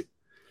for free.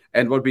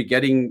 And what we're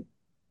getting,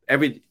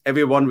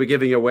 everyone we're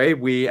giving away,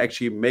 we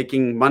actually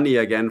making money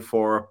again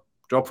for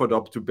Drop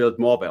to build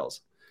more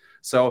wells.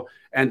 So,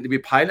 and we're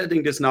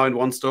piloting this now in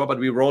one store, but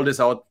we roll this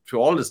out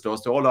to all the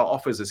stores, to all our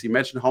offices.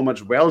 Imagine how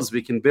much wells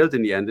we can build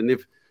in the end. And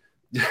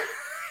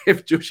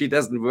if Jushi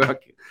doesn't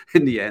work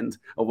in the end,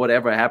 or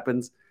whatever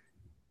happens,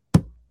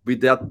 we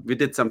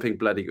did something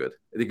bloody good,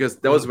 because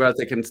those wells,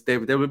 they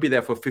will be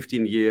there for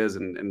 15 years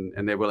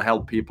and they will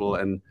help people.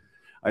 And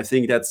I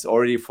think that's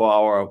already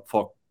for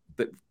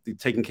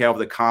taking care of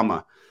the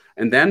karma.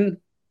 And then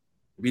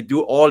we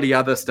do all the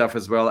other stuff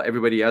as well.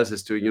 Everybody else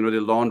is doing,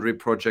 the laundry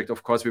project.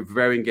 Of course, we're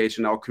very engaged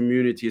in our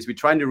communities. We're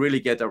trying to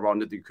really get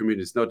around the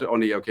communities. Not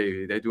only,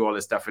 okay, they do all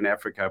this stuff in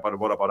Africa, but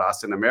what about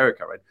us in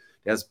America, right?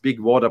 There's big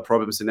water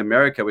problems in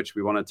America, which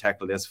we want to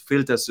tackle. There's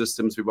filter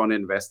systems we want to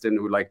invest in,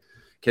 who like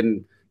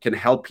can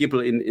help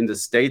people in the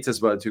States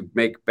as well to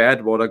make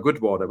bad water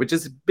good water, which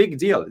is a big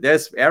deal.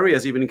 There's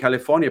areas, even in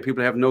California,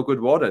 people have no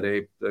good water.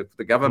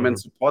 The government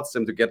supports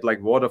them to get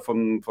like water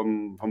from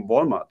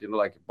Walmart,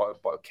 like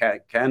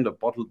canned or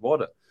bottled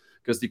water,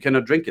 because you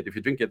cannot drink it. If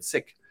you drink it, it's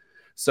sick.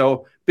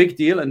 So big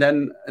deal. And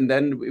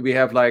then we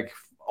have like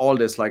all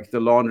this, like the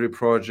laundry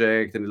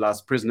project and the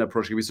last prisoner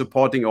project. We're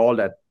supporting all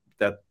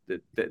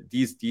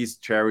these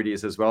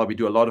charities as well. We want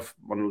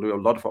to do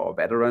a lot for our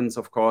veterans,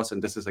 of course. And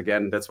this is,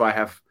 again, that's why I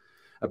have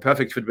a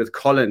perfect fit with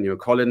Colin.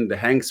 Colin, the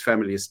Hanks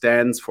family,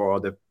 stands for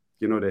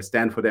they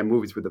stand for their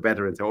movies with the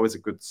veterans. They're always a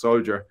good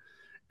soldier.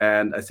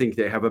 And I think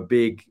they have a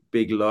big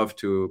love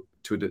to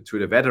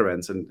the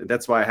veterans. And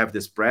that's why I have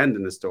this brand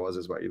in the stores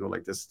as well.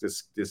 Like this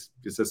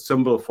is a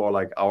symbol for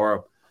like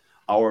our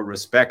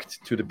respect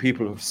to the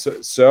people who've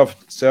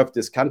served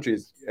this country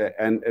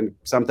and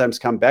sometimes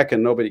come back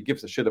and nobody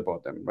gives a shit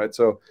about them, right?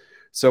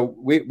 So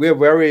we're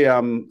very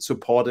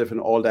supportive in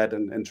all that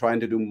and trying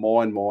to do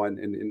more and more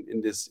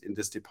in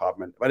this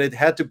department. But it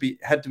had to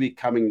be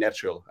coming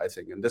natural, I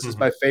think. And this is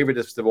my favorite,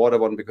 is the water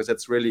one, because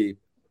it's really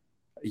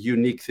a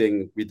unique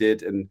thing we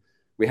did, and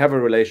we have a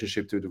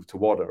relationship to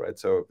water, right?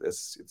 So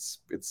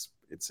it's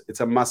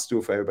a must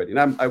do for everybody.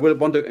 And I will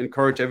want to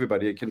encourage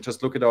everybody. You can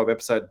just look at our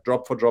website,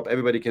 Drop for Drop.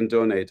 Everybody can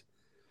donate,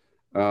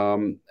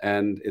 and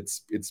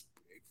it's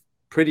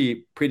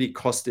pretty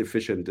cost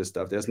efficient, this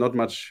stuff. There's not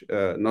much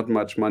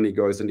money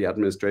goes in the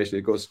administration.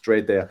 It goes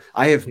straight there.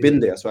 I have been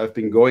there, so I've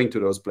been going to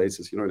those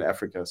places, in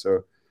Africa.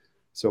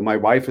 So my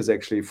wife is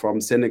actually from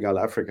Senegal,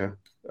 Africa,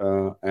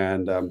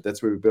 and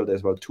that's where we built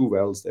as well 2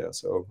 wells there.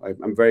 So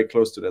I'm very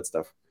close to that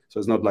stuff. So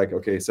it's not like,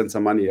 okay, send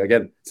some money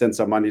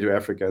to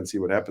Africa and see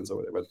what happens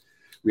over there. But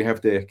we have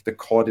the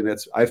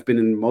coordinates. I've been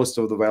in most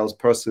of the wells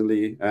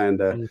personally,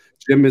 and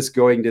Jim is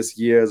going this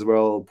year as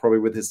well, probably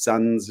with his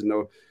sons,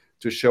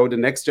 to show the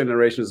next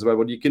generation as well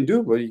what you can do.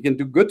 Well, you can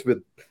do good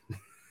with,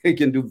 you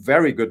can do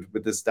very good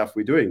with this stuff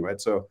we're doing, right?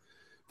 So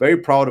very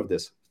proud of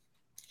this.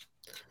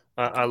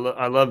 I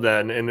love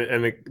that, and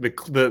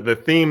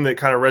the theme that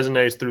kind of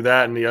resonates through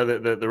that and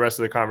the rest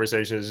of the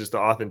conversation is just the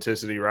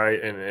authenticity, right?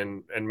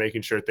 And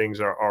making sure things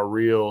are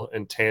real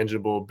and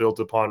tangible, built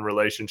upon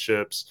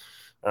relationships.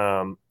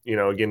 Again,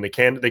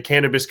 the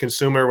cannabis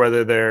consumer,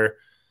 whether they're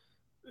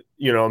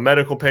a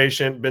medical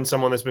patient, been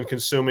someone that's been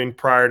consuming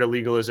prior to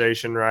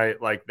legalization,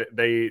 right? Like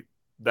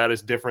that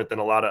is different than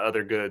a lot of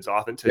other goods.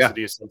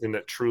 Authenticity is something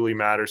that truly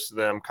matters to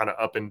them, kind of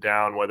up and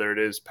down, whether it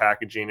is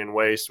packaging and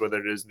waste, whether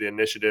it is the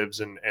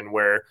initiatives and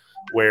where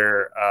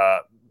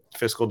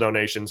fiscal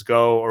donations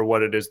go, or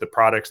what it is, the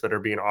products that are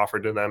being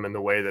offered to them and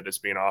the way that it's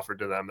being offered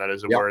to them. That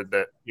is a word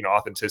that,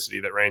 authenticity,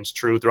 that reigns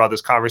true throughout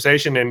this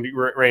conversation and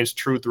reigns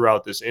true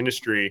throughout this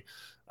industry.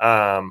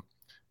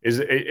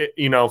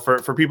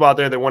 For people out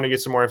there that want to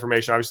get some more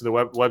information, obviously the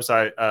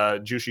website,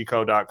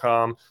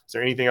 jushico.com. Is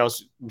there anything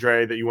else,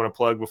 Dre, that you want to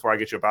plug before I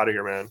get you up out of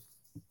here, man?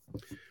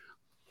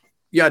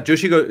 Yeah,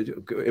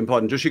 Jushico,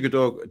 important.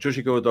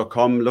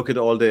 Jushico.com. Look at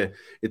all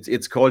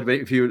it's called,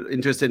 if you're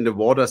interested in the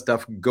water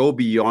stuff, Go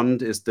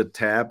Beyond is the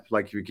tab.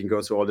 Like you can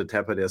go through all the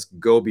tab, there's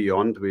Go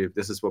Beyond.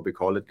 This is what we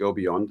call it, Go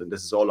Beyond. And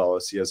this is all our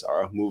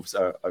CSR moves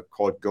are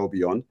called Go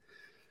Beyond.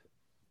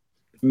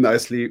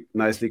 Nicely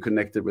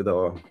connected with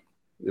our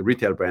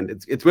retail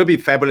brand. It will be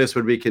fabulous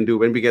what we can do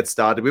when we get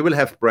started. We will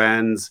have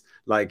brands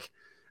like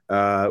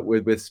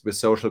with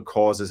social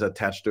causes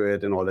attached to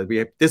it and all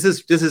that. This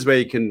is where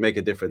you can make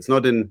a difference,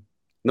 not in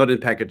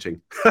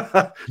packaging.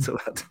 So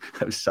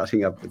I'm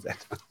starting up with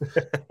that.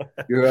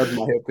 You heard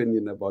my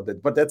opinion about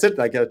that, but that's it.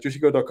 Like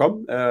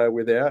jushico.com,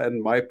 we're there,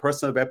 and my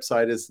personal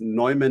website is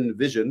Neumann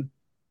Vision,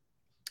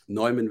 or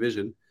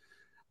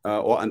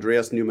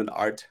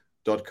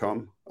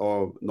AndreasNeumannArt.com,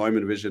 or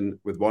Neumann Vision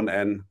with one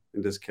N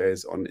in this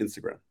case on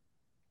Instagram.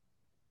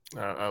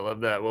 I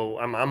love that. Well,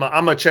 I'm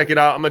gonna check it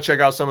out. I'm gonna check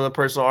out some of the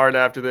personal art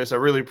after this. I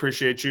really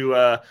appreciate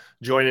you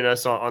joining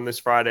us on this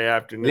Friday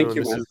afternoon. Thank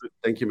you, man.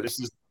 Thank you, man. This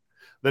is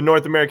the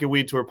North American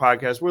Weed Tour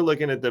podcast. We're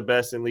looking at the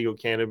best in legal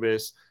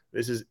cannabis.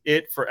 This is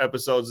it for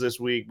episodes this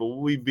week, but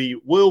we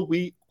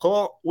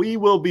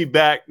will be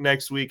back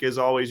next week. As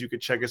always, you can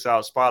check us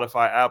out,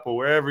 Spotify, Apple,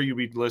 wherever you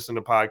be listening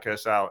to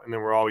podcasts out. And then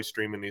we're always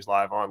streaming these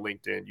live on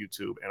LinkedIn,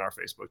 YouTube, and our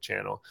Facebook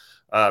channel.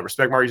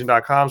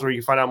 RespectMyRegion.com is where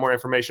you can find out more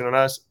information on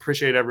us.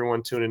 Appreciate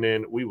everyone tuning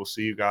in. We will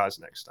see you guys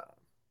next time.